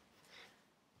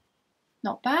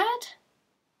 not bad.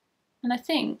 And I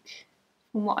think,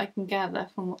 from what I can gather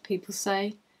from what people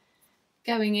say,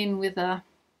 going in with a,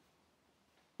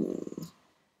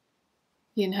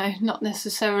 you know, not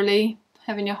necessarily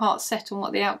having your heart set on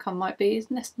what the outcome might be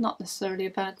is not necessarily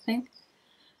a bad thing.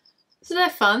 So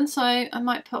they're fun, so I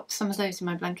might pop some of those in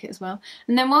my blanket as well.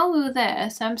 And then while we were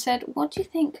there, Sam said, what do you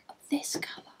think of this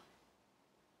colour?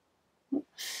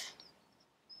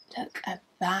 Look at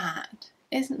that.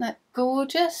 Isn't that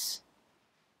gorgeous?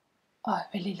 Oh, I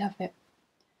really love it.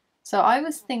 So I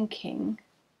was thinking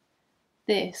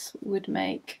this would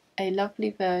make a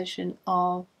lovely version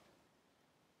of,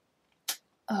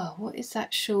 oh, what is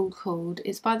that shawl called?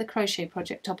 It's by the Crochet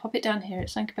Project. I'll pop it down here.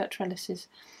 It's something about trellises.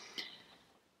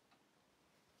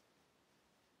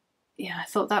 Yeah, I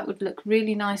thought that would look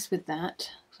really nice with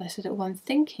that. So I said, oh, I'm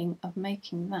thinking of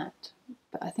making that,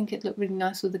 but I think it'd look really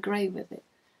nice with the grey with it.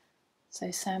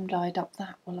 So Sam dyed up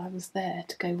that while I was there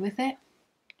to go with it.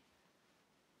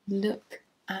 Look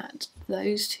at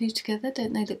those two together.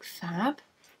 Don't they look fab?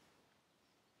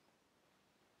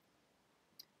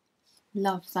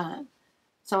 Love that.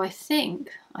 So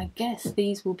I guess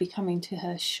these will be coming to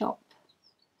her shop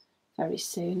very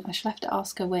soon. I shall have to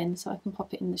ask her when, so I can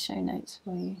pop it in the show notes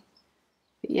for you.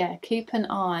 But yeah, keep an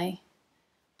eye,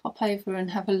 pop over and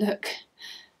have a look,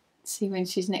 see when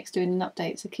she's next doing an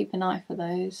update, so keep an eye for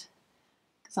those,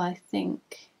 because I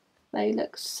think they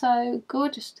look so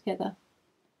gorgeous together.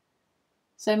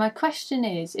 So my question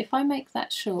is, if I make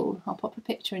that shawl, I'll pop a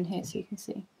picture in here so you can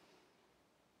see.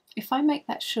 If I make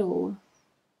that shawl,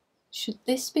 should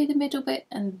this be the middle bit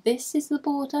and this is the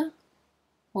border?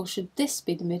 Or should this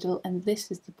be the middle and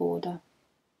this is the border?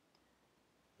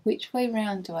 Which way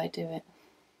round do I do it?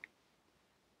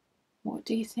 What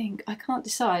do you think? I can't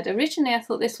decide. Originally I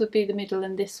thought this would be the middle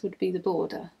and this would be the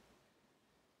border.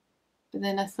 But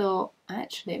then I thought,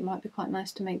 actually it might be quite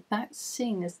nice to make that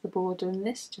sing as the border and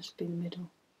this just be the middle.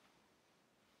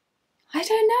 I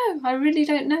don't know. I really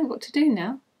don't know what to do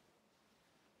now.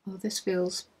 Oh, this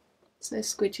feels so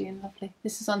squidgy and lovely.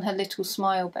 This is on her little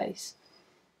smile base,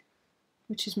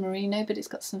 which is merino, but it's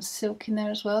got some silk in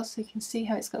there as well, so you can see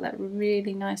how it's got that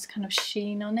really nice kind of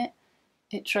sheen on it.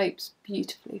 It drapes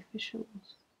beautifully for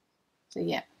shawls. So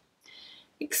yeah,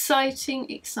 exciting,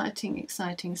 exciting,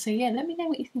 exciting. So yeah, let me know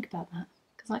what you think about that,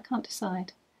 because I can't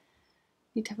decide.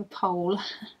 Need to have a poll,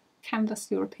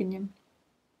 canvass your opinion.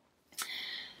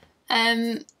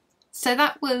 So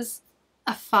that was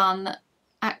a fun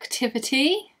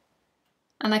activity,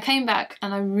 and I came back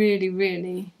and I really,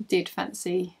 really did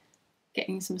fancy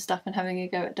getting some stuff and having a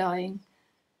go at dyeing.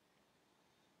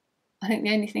 I think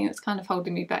the only thing that's kind of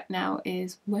holding me back now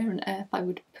is where on earth I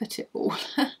would put it all.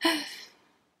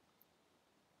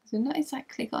 We've not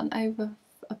exactly got an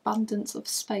overabundance of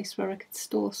space where I could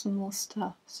store some more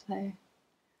stuff, so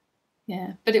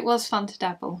yeah. But it was fun to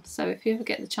dabble, so if you ever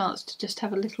get the chance to just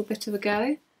have a little bit of a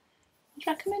go, I'd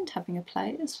recommend having a play.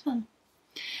 It was fun.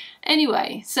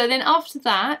 Anyway, so then after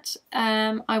that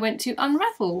I went to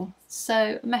Unravel.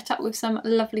 So met up with some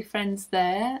lovely friends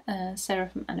there, Sarah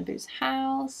from Annaboo's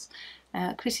house,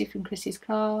 Chrissy from Chrissy's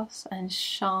class, and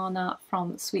Shana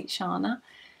from Sweet Shana.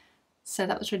 So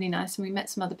that was really nice, and we met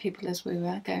some other people as we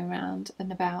were going around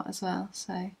and about as well.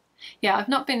 So yeah, I've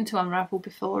not been to Unravel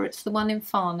before. It's the one in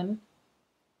Farnham,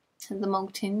 the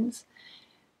Maltings,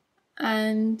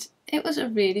 and it was a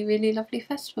really, really lovely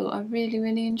festival. I really,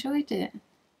 really enjoyed it.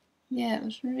 Yeah, it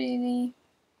was really...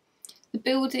 The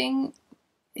building,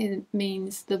 it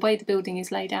means, the way the building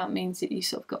is laid out means that you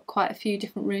sort of got quite a few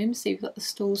different rooms, so you've got the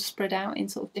stalls spread out in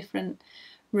sort of different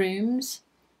rooms,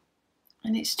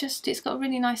 and it's got a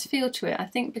really nice feel to it. I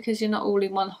think because you're not all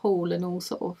in one hall and all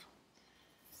sort of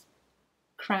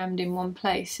crammed in one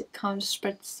place, it kind of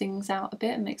spreads things out a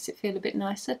bit and makes it feel a bit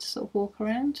nicer to sort of walk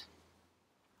around.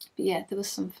 But yeah, there was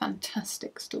some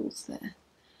fantastic stalls there.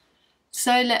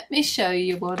 So let me show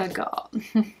you what I got.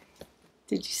 Did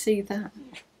you see that?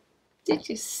 Did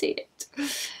you see it?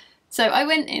 So I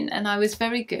went in and I was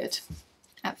very good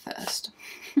at first.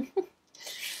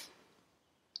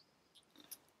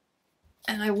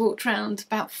 And I walked round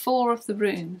about 4 of the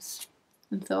rooms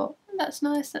and thought, oh, that's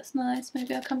nice,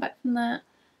 maybe I'll come back from that.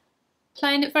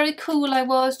 Playing it very cool I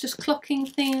was, just clocking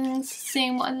things,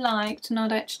 seeing what I liked,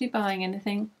 not actually buying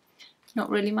anything. Not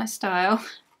really my style.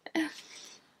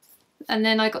 And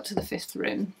then I got to the 5th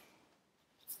room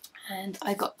and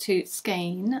I got to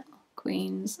Skein,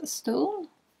 Queen's stall,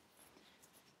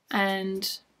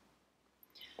 and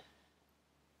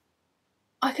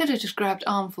I could have just grabbed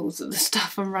armfuls of the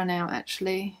stuff and run out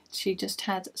actually. She just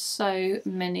had so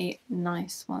many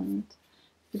nice ones.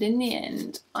 But in the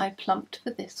end, I plumped for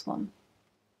this one.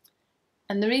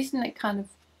 And the reason it kind of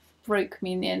broke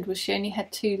me in the end was she only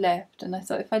had 2 left, and I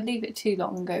thought if I leave it too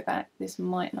long and go back, this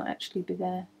might not actually be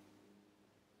there.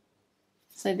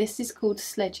 So this is called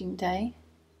Sledging Day.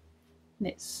 And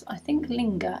it's, I think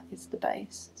Linger is the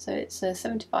base. So it's a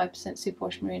 75%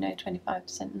 superwash merino,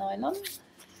 25% nylon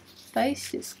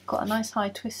base. It's got a nice high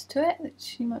twist to it,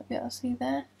 which you might be able to see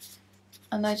there.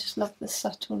 And I just love the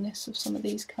subtleness of some of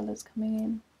these colours coming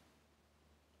in.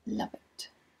 Love it.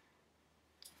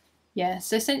 Yeah,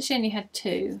 so since she only had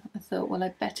 2, I thought, well,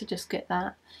 I'd better just get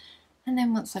that. And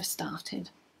then once I've started.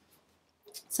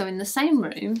 So in the same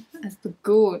room as the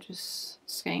gorgeous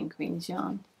Skein Queen's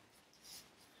yarn,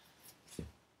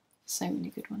 so many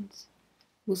good ones,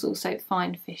 was also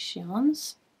Fine Fish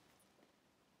yarns.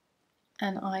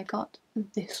 And I got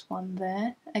this one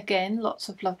there. Again, lots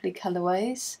of lovely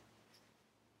colourways.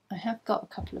 I have got a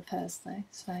couple of hers though,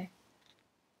 so.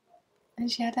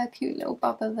 And she had her cute little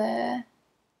bubba there.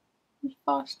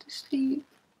 Fast asleep.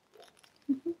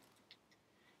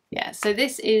 Yeah, so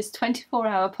this is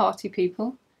 24-hour Party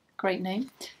People, great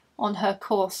name, on her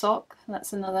core sock.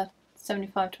 That's another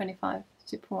 75-25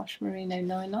 superwash merino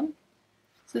nylon.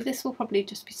 So this will probably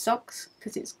just be socks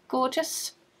because it's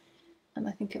gorgeous, and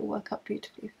I think it'll work up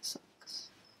beautifully for socks.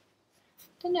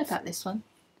 Don't know about this one.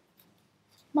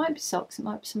 Might be socks, it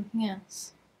might be something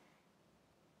else.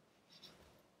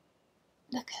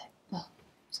 Look at it. Oh,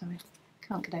 sorry,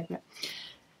 can't get over it.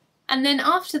 And then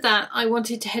after that, I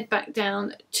wanted to head back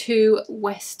down to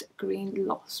West Green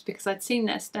Loss because I'd seen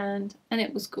their stand and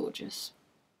it was gorgeous.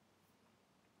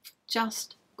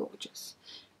 Just gorgeous.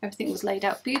 Everything was laid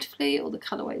out beautifully. All the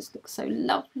colourways looked so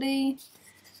lovely.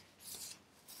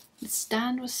 The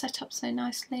stand was set up so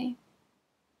nicely.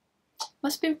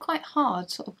 Must be quite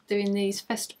hard sort of doing these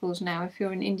festivals now if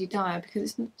you're an indie dyer,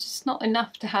 because it's just not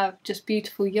enough to have just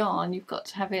beautiful yarn. You've got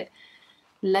to have it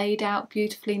laid out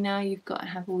beautifully now. You've got to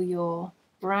have all your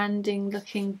branding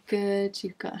looking good.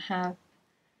 You've got to have,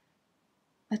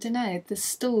 I don't know, the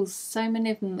stalls, so many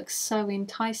of them look so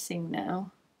enticing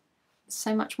now. There's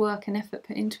so much work and effort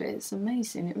put into it. It's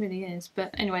amazing, it really is.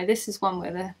 But anyway, this is one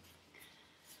where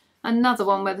another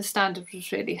one where the standard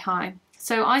was really high.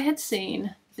 So I had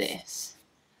seen this.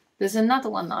 There's another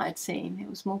one that I'd seen. It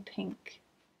was more pink.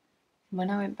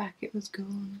 When I went back, it was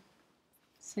gone.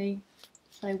 See?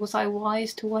 So was I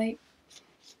wise to wait?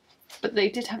 But they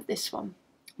did have this one,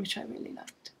 which I really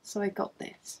liked. So I got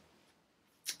this.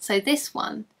 So this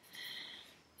one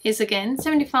is again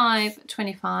 75-25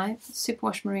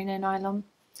 superwash merino nylon.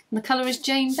 And the colour is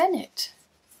Jane Bennett.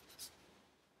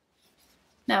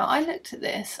 Now I looked at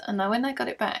this and when I got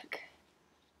it back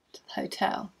to the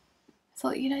hotel, I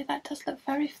thought, you know, that does look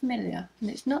very familiar. And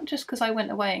it's not just because I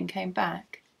went away and came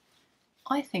back.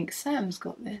 I think Sam's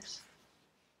got this.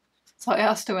 So I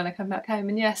asked her when I come back home,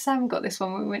 and yeah, Sam got this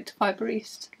one when we went to Fibre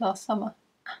East last summer.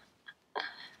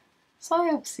 So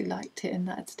I obviously liked it and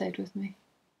that had stayed with me.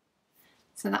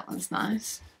 So that one's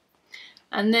nice.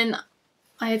 And then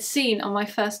I had seen on my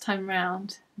first time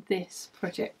round this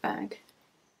project bag.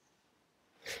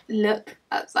 Look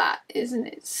at that, isn't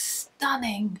it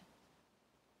stunning?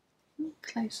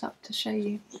 Close up to show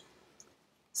you.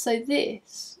 So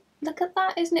this, look at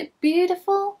that, isn't it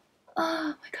beautiful?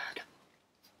 Oh my God.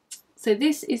 So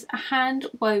this is a hand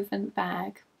woven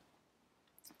bag.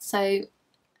 So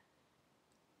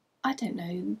I don't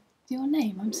know your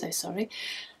name, I'm so sorry.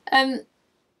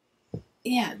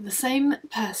 Yeah, the same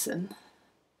person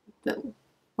that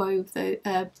wove those,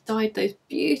 dyed those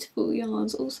beautiful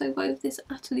yarns also wove this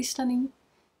utterly stunning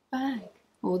bag,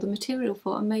 or the material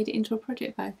for it, and made it into a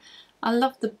project bag. I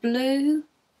love the blue.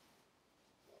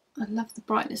 I love the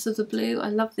brightness of the blue. I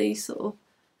love these sort of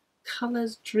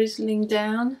colours drizzling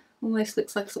down. Almost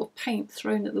looks like sort of paint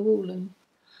thrown at the wall and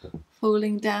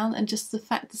falling down, and just the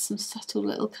fact there's some subtle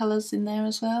little colours in there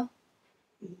as well.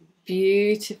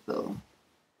 Beautiful.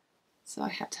 So I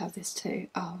had to have this too.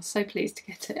 Oh, I'm so pleased to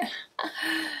get it.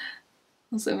 I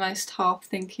was almost half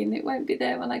thinking it won't be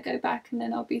there when I go back and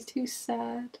then I'll be too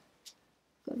sad.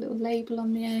 Got a little label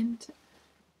on the end,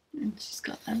 and she's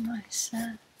got a nice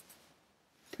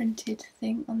printed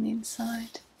thing on the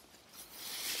inside.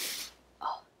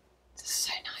 Oh, this is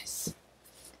so nice.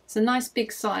 It's a nice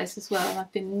big size as well.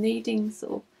 I've been needing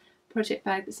sort of project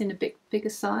bag that's in a bigger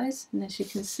size, and as you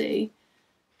can see,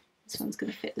 this one's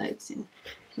going to fit loads in,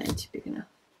 plenty big enough.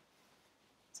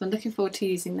 So I'm looking forward to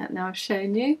using that now I've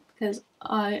shown you, because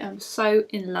I am so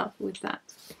in love with that.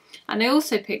 And I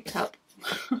also picked up,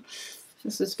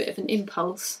 this was a bit of an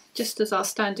impulse, just as I was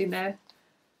standing there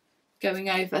going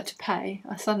over to pay,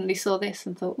 I suddenly saw this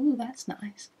and thought, oh, that's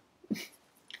nice.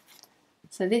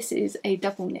 So this is a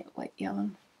double knit weight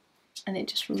yarn, and it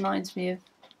just reminds me of,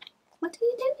 what are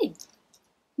you doing?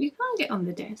 You can't get on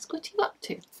the desk. What are you up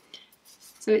to?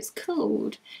 So it's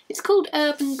called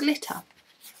Urban Glitter.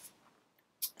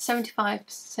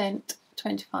 75%,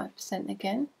 25%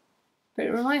 again. But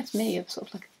it reminds me of sort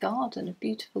of like a garden, a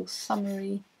beautiful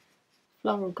summery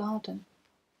floral garden.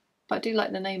 But I do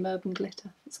like the name Urban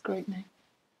Glitter. It's a great name.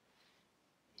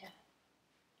 Yeah.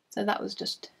 So that was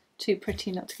just too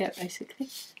pretty not to get, basically.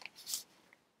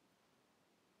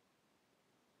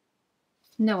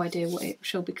 No idea what it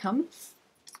shall become.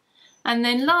 And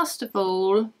then last of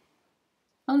all,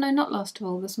 oh no, not last of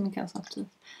all, there's something else after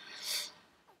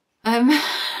this.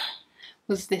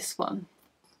 Was this one.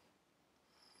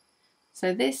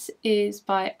 So this is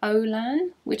by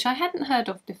Olan, which I hadn't heard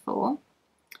of before.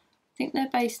 I think they're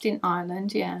based in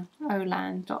Ireland, yeah,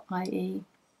 olan.ie.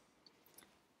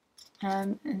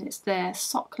 And it's their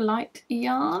Sock Light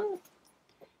yarn,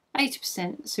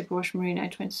 80% superwash merino,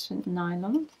 20%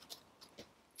 nylon.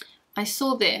 I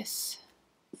saw this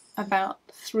about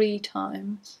 3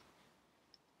 times.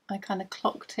 I kind of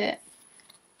clocked it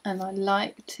and I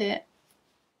liked it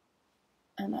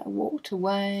and I walked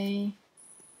away.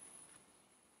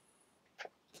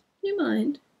 You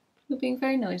mind? You're being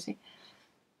very noisy.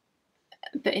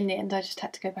 But in the end I just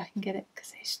had to go back and get it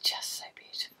because it's just so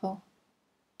beautiful.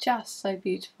 Just so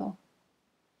beautiful.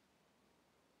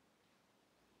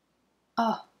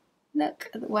 Oh, look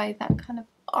at the way that kind of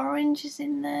orange is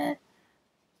in there.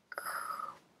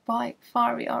 Bright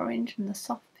fiery orange and the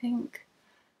soft pink.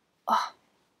 Oh,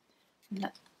 and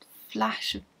that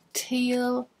flash of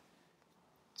teal.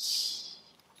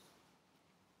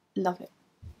 Love it.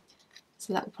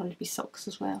 So that will probably be socks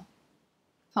as well.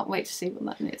 Can't wait to see what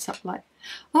that knits up like.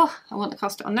 Oh, I want to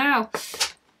cast it on now.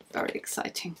 Very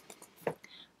exciting.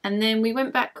 And then we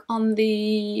went back on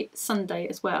the Sunday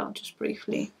as well, just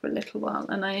briefly for a little while,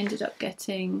 and I ended up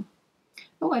getting,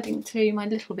 oh, I didn't tell you my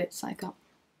little bits I got.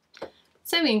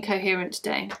 So incoherent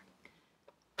today.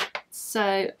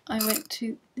 So I went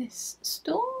to this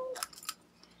store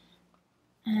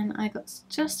and I got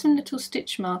just some little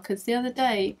stitch markers the other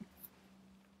day.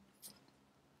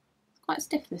 It's quite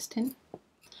stiff, this tin.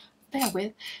 Bear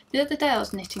with. The other day I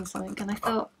was knitting something and I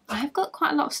thought, I have got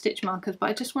quite a lot of stitch markers, but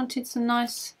I just wanted some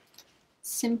nice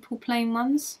simple plain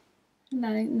ones.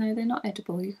 No, they're not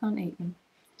edible, you can't eat them.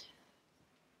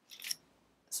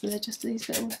 So they're just these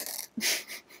little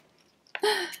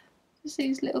just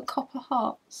these little copper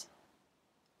hearts.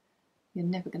 You're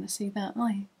never going to see that,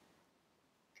 are you?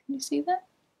 Can you see that?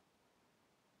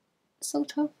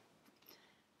 Sort of.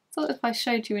 Thought if I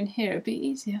showed you in here it'd be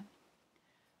easier.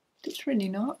 But it's really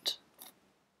not.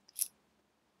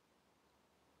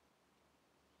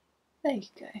 There you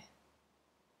go.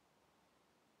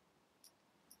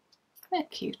 They're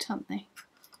cute, aren't they?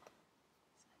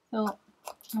 Thought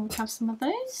I would have some of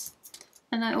those.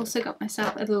 And I also got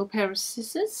myself a little pair of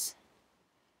scissors,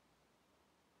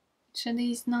 which are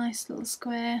these nice little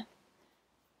square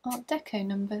Art Deco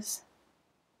numbers.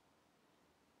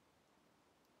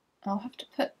 I'll have to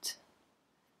put,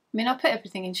 I'll put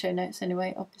everything in show notes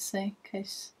anyway, obviously, in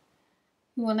case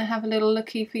you want to have a little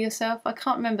looky for yourself. I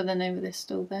can't remember the name of this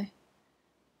stall though,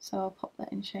 so I'll pop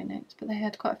that in show notes. But they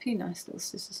had quite a few nice little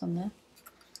scissors on there.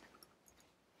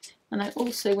 And I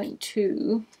also went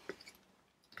to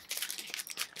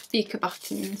beaker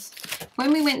buttons.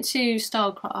 When we went to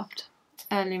Stylecraft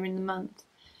earlier in the month,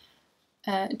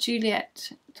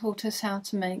 Juliet taught us how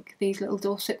to make these little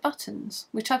Dorset buttons,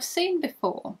 which I've seen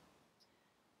before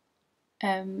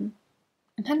and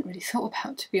hadn't really thought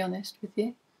about, to be honest with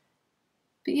you.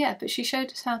 But yeah, but she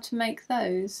showed us how to make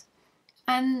those,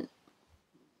 and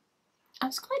I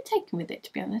was quite taken with it,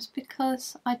 to be honest,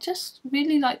 because I just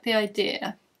really like the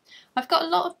idea. I've got a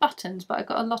lot of buttons, but I've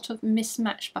got a lot of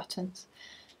mismatched buttons.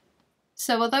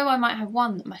 So although I might have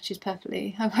one that matches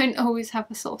perfectly, I won't always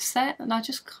have a sort of set, and I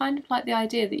just kind of like the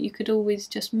idea that you could always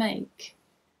just make,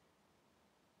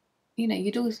 you know,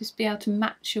 you'd always be able to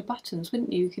match your buttons,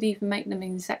 wouldn't you? You could even make them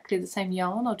exactly the same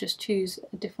yarn or just choose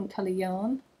a different colour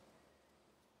yarn.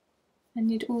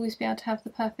 And you'd always be able to have the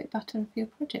perfect button for your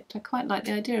project. I quite like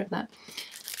the idea of that.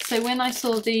 So when I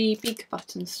saw the beaker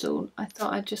button stall, I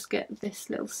thought I'd just get this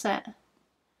little set.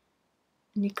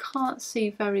 And you can't see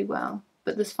very well,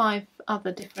 but there's 5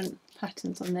 other different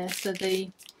patterns on there. So the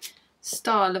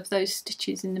style of those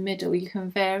stitches in the middle, you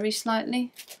can vary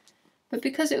slightly. But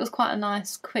because it was quite a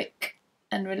nice, quick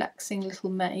and relaxing little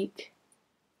make,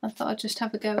 I thought I'd just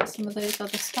have a go at some of those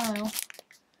other styles.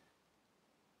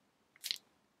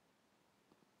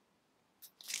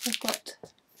 I've got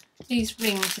These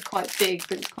rings are quite big,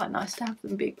 but it's quite nice to have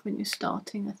them big when you're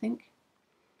starting, I think.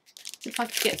 If I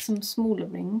could get some smaller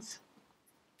rings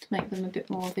to make them a bit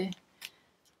more of a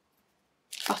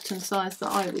button size that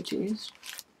I would use,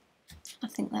 I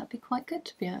think that'd be quite good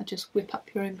to be able to just whip up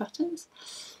your own buttons.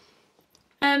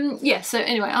 Yeah, so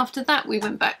anyway, after that we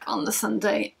went back on the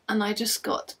Sunday and I just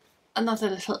got another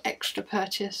little extra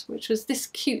purchase, which was this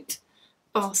cute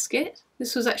basket.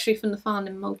 This was actually from the Farn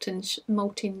and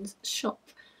Maltings shop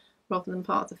rather than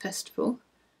part of the festival.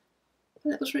 But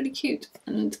that was really cute,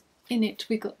 and in it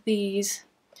we got these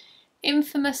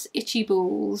infamous itchy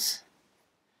balls.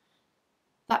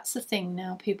 That's the thing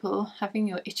now, people, having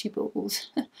your itchy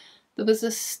balls. There was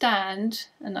a stand,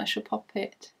 and I shall pop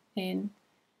it in.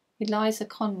 Eliza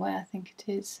Conway, I think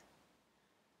it is.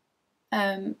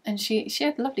 And she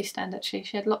had a lovely stand actually.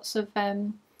 She had lots of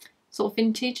sort of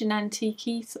vintage and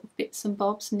antique sort of bits and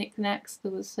bobs, knickknacks.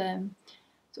 There was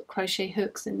sort of crochet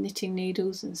hooks and knitting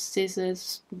needles and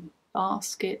scissors, and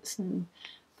baskets and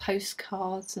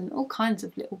postcards and all kinds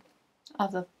of little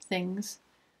other things.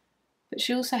 But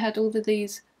she also had all of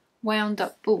these wound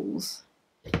up balls.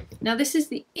 Now this is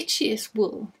the itchiest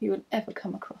wool you will ever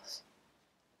come across.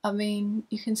 I mean,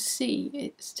 you can see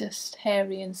it's just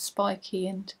hairy and spiky,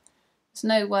 and there's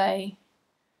no way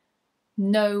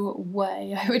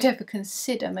I would ever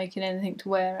consider making anything to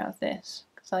wear out of this,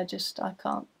 because I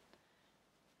can't.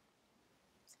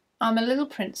 I'm a little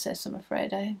princess, I'm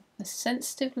afraid. I'm a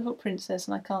sensitive little princess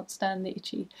and I can't stand the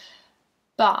itchy.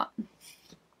 But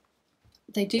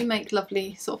they do make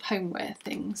lovely sort of homeware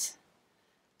things,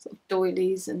 sort of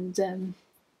doilies and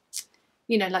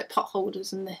you know, like pot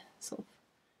holders and the sort of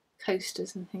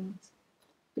coasters and things.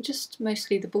 But just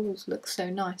mostly the balls look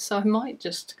so nice, so I might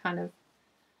just kind of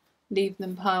leave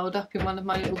them piled up in one of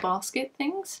my little basket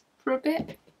things for a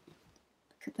bit.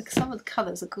 Look at some of the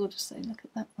colours are gorgeous though. Look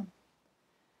at that one.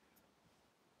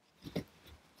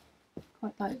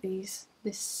 Quite like this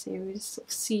series, sort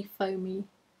of sea foamy,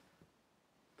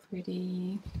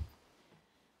 pretty.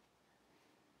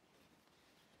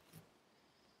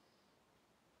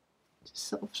 Just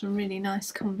sort of some really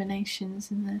nice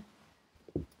combinations in there.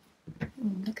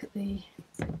 Look at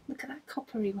that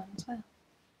coppery one as well.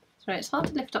 Sorry, it's hard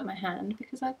to lift up my hand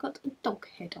because I've got a dog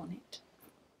head on it.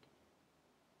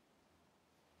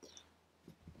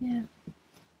 Yeah,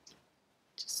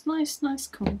 just nice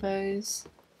combos.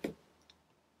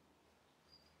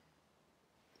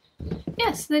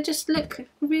 Yes, they just look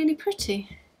really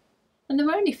pretty, and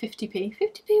they're only 50p.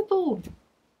 50p a ball.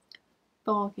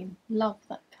 Bargain. Love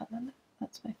that colour.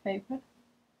 That's my favourite.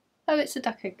 Oh, it's a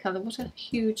duck egg colour. What a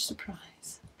huge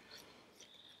surprise.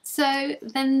 So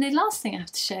then the last thing I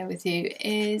have to share with you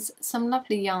is some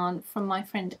lovely yarn from my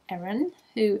friend Erin,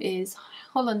 who is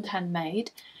Holland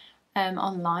Handmade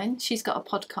online. She's got a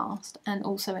podcast and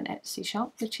also an Etsy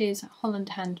shop, which is Holland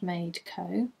Handmade Co.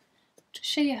 I'll just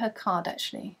show you her card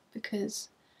actually, because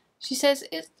she says,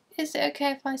 is it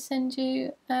okay if I send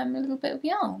you a little bit of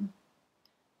yarn?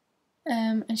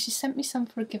 And she sent me some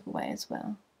for a giveaway as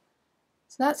well.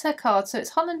 So that's her card. So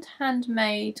it's Holland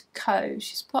Handmade Co.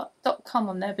 She's put .com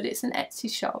on there, but it's an Etsy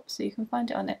shop, so you can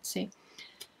find it on Etsy.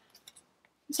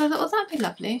 So I thought, well, that'd be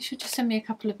lovely. She'll just send me a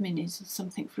couple of minis or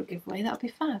something for a giveaway. That'd be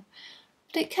fab.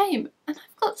 But it came, and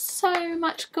I've got so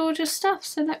much gorgeous stuff.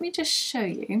 So let me just show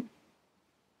you.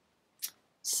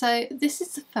 So this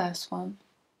is the first one.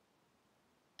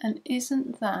 And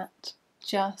isn't that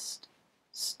just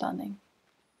stunning?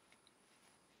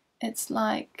 It's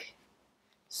like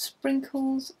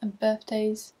sprinkles and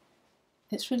birthdays.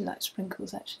 It's really like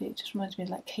sprinkles actually. It just reminds me of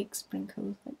like cake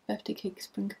sprinkles, like birthday cake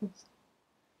sprinkles.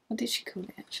 What did she call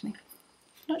it actually?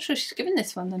 I'm not sure she's given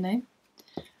this one the name.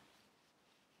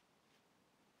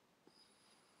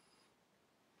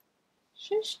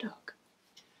 Shush dog.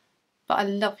 But I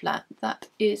love that. That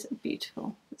is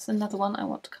beautiful. It's another one I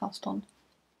want to cast on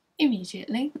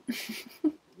immediately.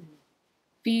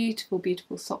 Beautiful,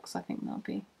 beautiful socks, I think that'll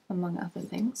be, among other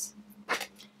things.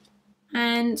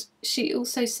 And she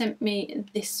also sent me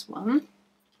this one,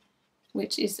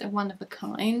 which is a one of a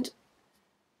kind.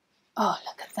 Oh,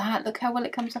 look at that. Look how well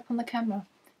it comes up on the camera.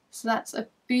 So that's a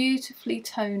beautifully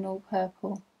tonal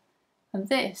purple. And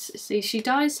this, see, she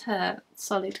dyes her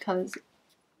solid colours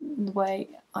in the way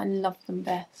I love them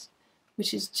best,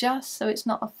 which is just so it's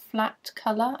not a flat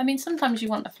colour. I mean, sometimes you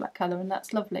want a flat colour and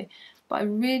that's lovely, but I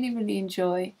really, really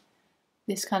enjoy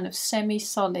this kind of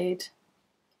semi-solid,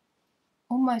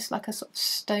 almost like a sort of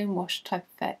stonewash type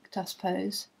effect, I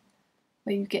suppose,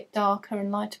 where you get darker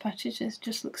and lighter patches. It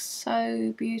just looks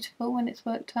so beautiful when it's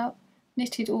worked up,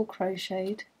 knitted or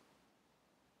crocheted.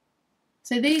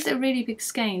 So these are really big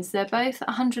skeins. They're both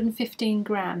 115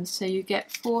 grams, so you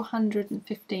get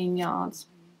 415 yards.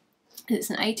 It's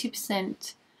an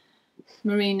 80%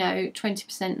 merino,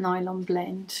 20% nylon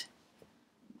blend.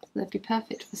 So they'd be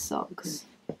perfect for socks.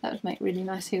 That would make really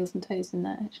nice heels and toes in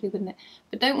that, actually, wouldn't it?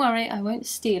 But don't worry, I won't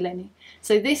steal any.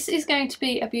 So this is going to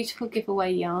be a beautiful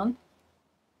giveaway yarn.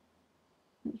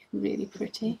 It's really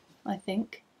pretty, I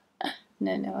think.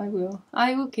 No, I will.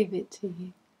 I will give it to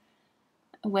you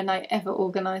when I ever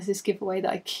organise this giveaway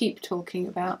that I keep talking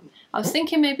about. I was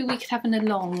thinking maybe we could have an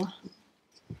along,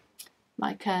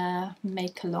 like a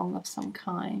make along of some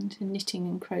kind, a knitting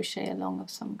and crochet along of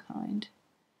some kind.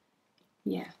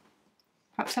 Yeah.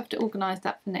 Perhaps I have to organise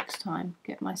that for next time,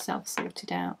 get myself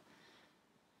sorted out.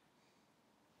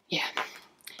 Yeah.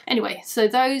 Anyway, so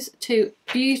those two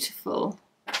beautiful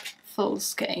full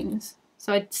skeins.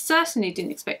 So I certainly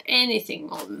didn't expect anything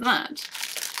more than that.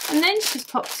 And then she's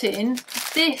popped in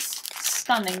this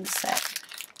stunning set.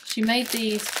 She made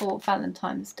these for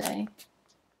Valentine's Day.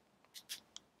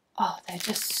 Oh, they're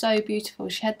just so beautiful.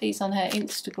 She had these on her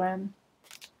Instagram.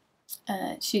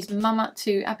 She's Mama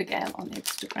to Abigail on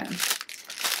Instagram.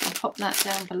 I'll pop that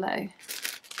down below.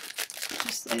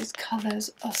 Just those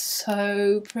colours are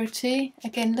so pretty.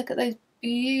 Again, look at those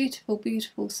beautiful,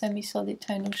 beautiful semi-solid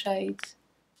tonal shades.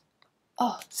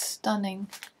 Oh, stunning.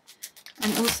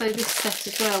 And also this set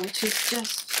as well, which is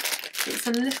just, it's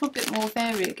a little bit more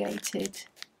variegated.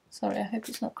 Sorry, I hope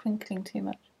it's not crinkling too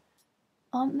much.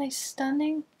 Aren't they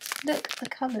stunning? Look at the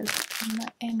colours on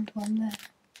that end one there.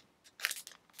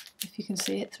 If you can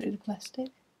see it through the plastic.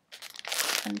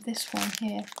 And this one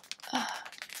here. Ah,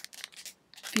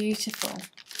 beautiful.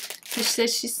 She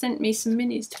says she sent me some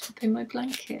minis to pop in my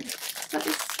blanket. That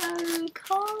is so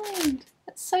kind.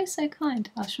 That's so, so kind.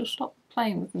 I shall stop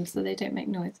playing with them so they don't make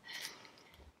noise.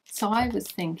 So I was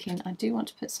thinking, I do want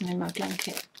to put some in my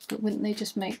blanket, but wouldn't they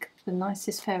just make the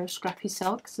nicest pair of scrappy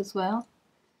socks as well?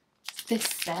 This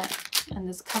set, and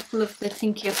there's a couple of the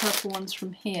pinkier purple ones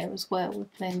from here as well, will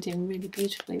blend in really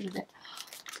beautifully with it.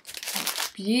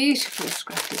 Beautiful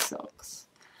scrappy socks.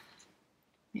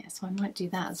 Yeah, so I might do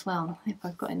that as well if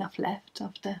I've got enough left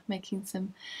after making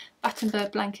some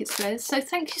Battenberg blanket squares. So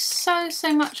thank you so,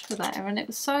 so much for that, Erin. It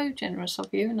was so generous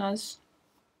of you, and I was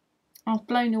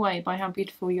blown away by how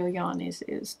beautiful your yarn is.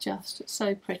 It was just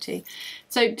so pretty.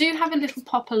 So do have a little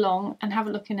pop along and have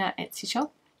a look in our Etsy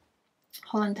shop,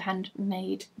 Holland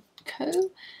Handmade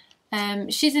Co.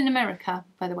 She's in America,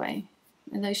 by the way.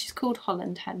 And though she's called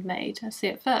Holland Handmade, I see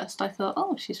at first I thought,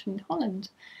 oh, she's from Holland.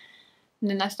 And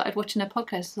then I started watching her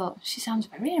podcast and thought, she sounds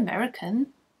very American.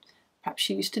 Perhaps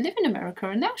she used to live in America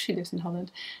and now she lives in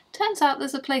Holland. Turns out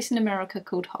there's a place in America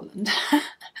called Holland.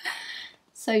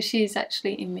 So she's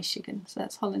actually in Michigan. So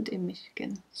that's Holland in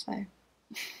Michigan. So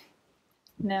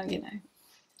now you know.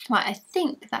 Right, I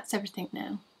think that's everything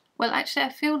now. Well, actually, I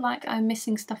feel like I'm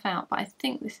missing stuff out, but I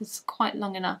think this is quite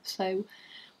long enough. So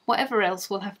whatever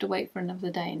else will have to wait for another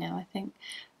day now, I think.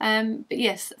 But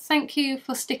yes, thank you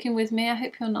for sticking with me. I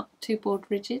hope you're not too bored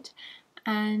rigid,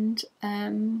 and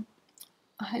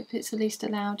I hope it's at least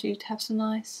allowed you to have some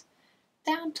nice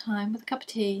downtime with a cup of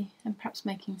tea and perhaps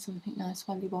making something nice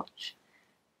while you watch.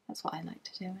 That's what I like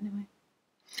to do anyway.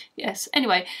 Yes,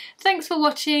 anyway, thanks for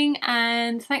watching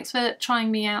and thanks for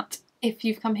trying me out if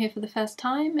you've come here for the first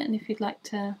time, and if you'd like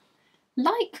to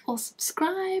like or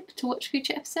subscribe to watch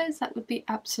future episodes, that would be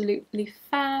absolutely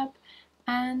fab.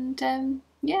 And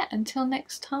yeah, until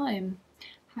next time,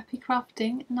 happy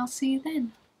crafting and I'll see you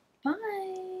then. Bye!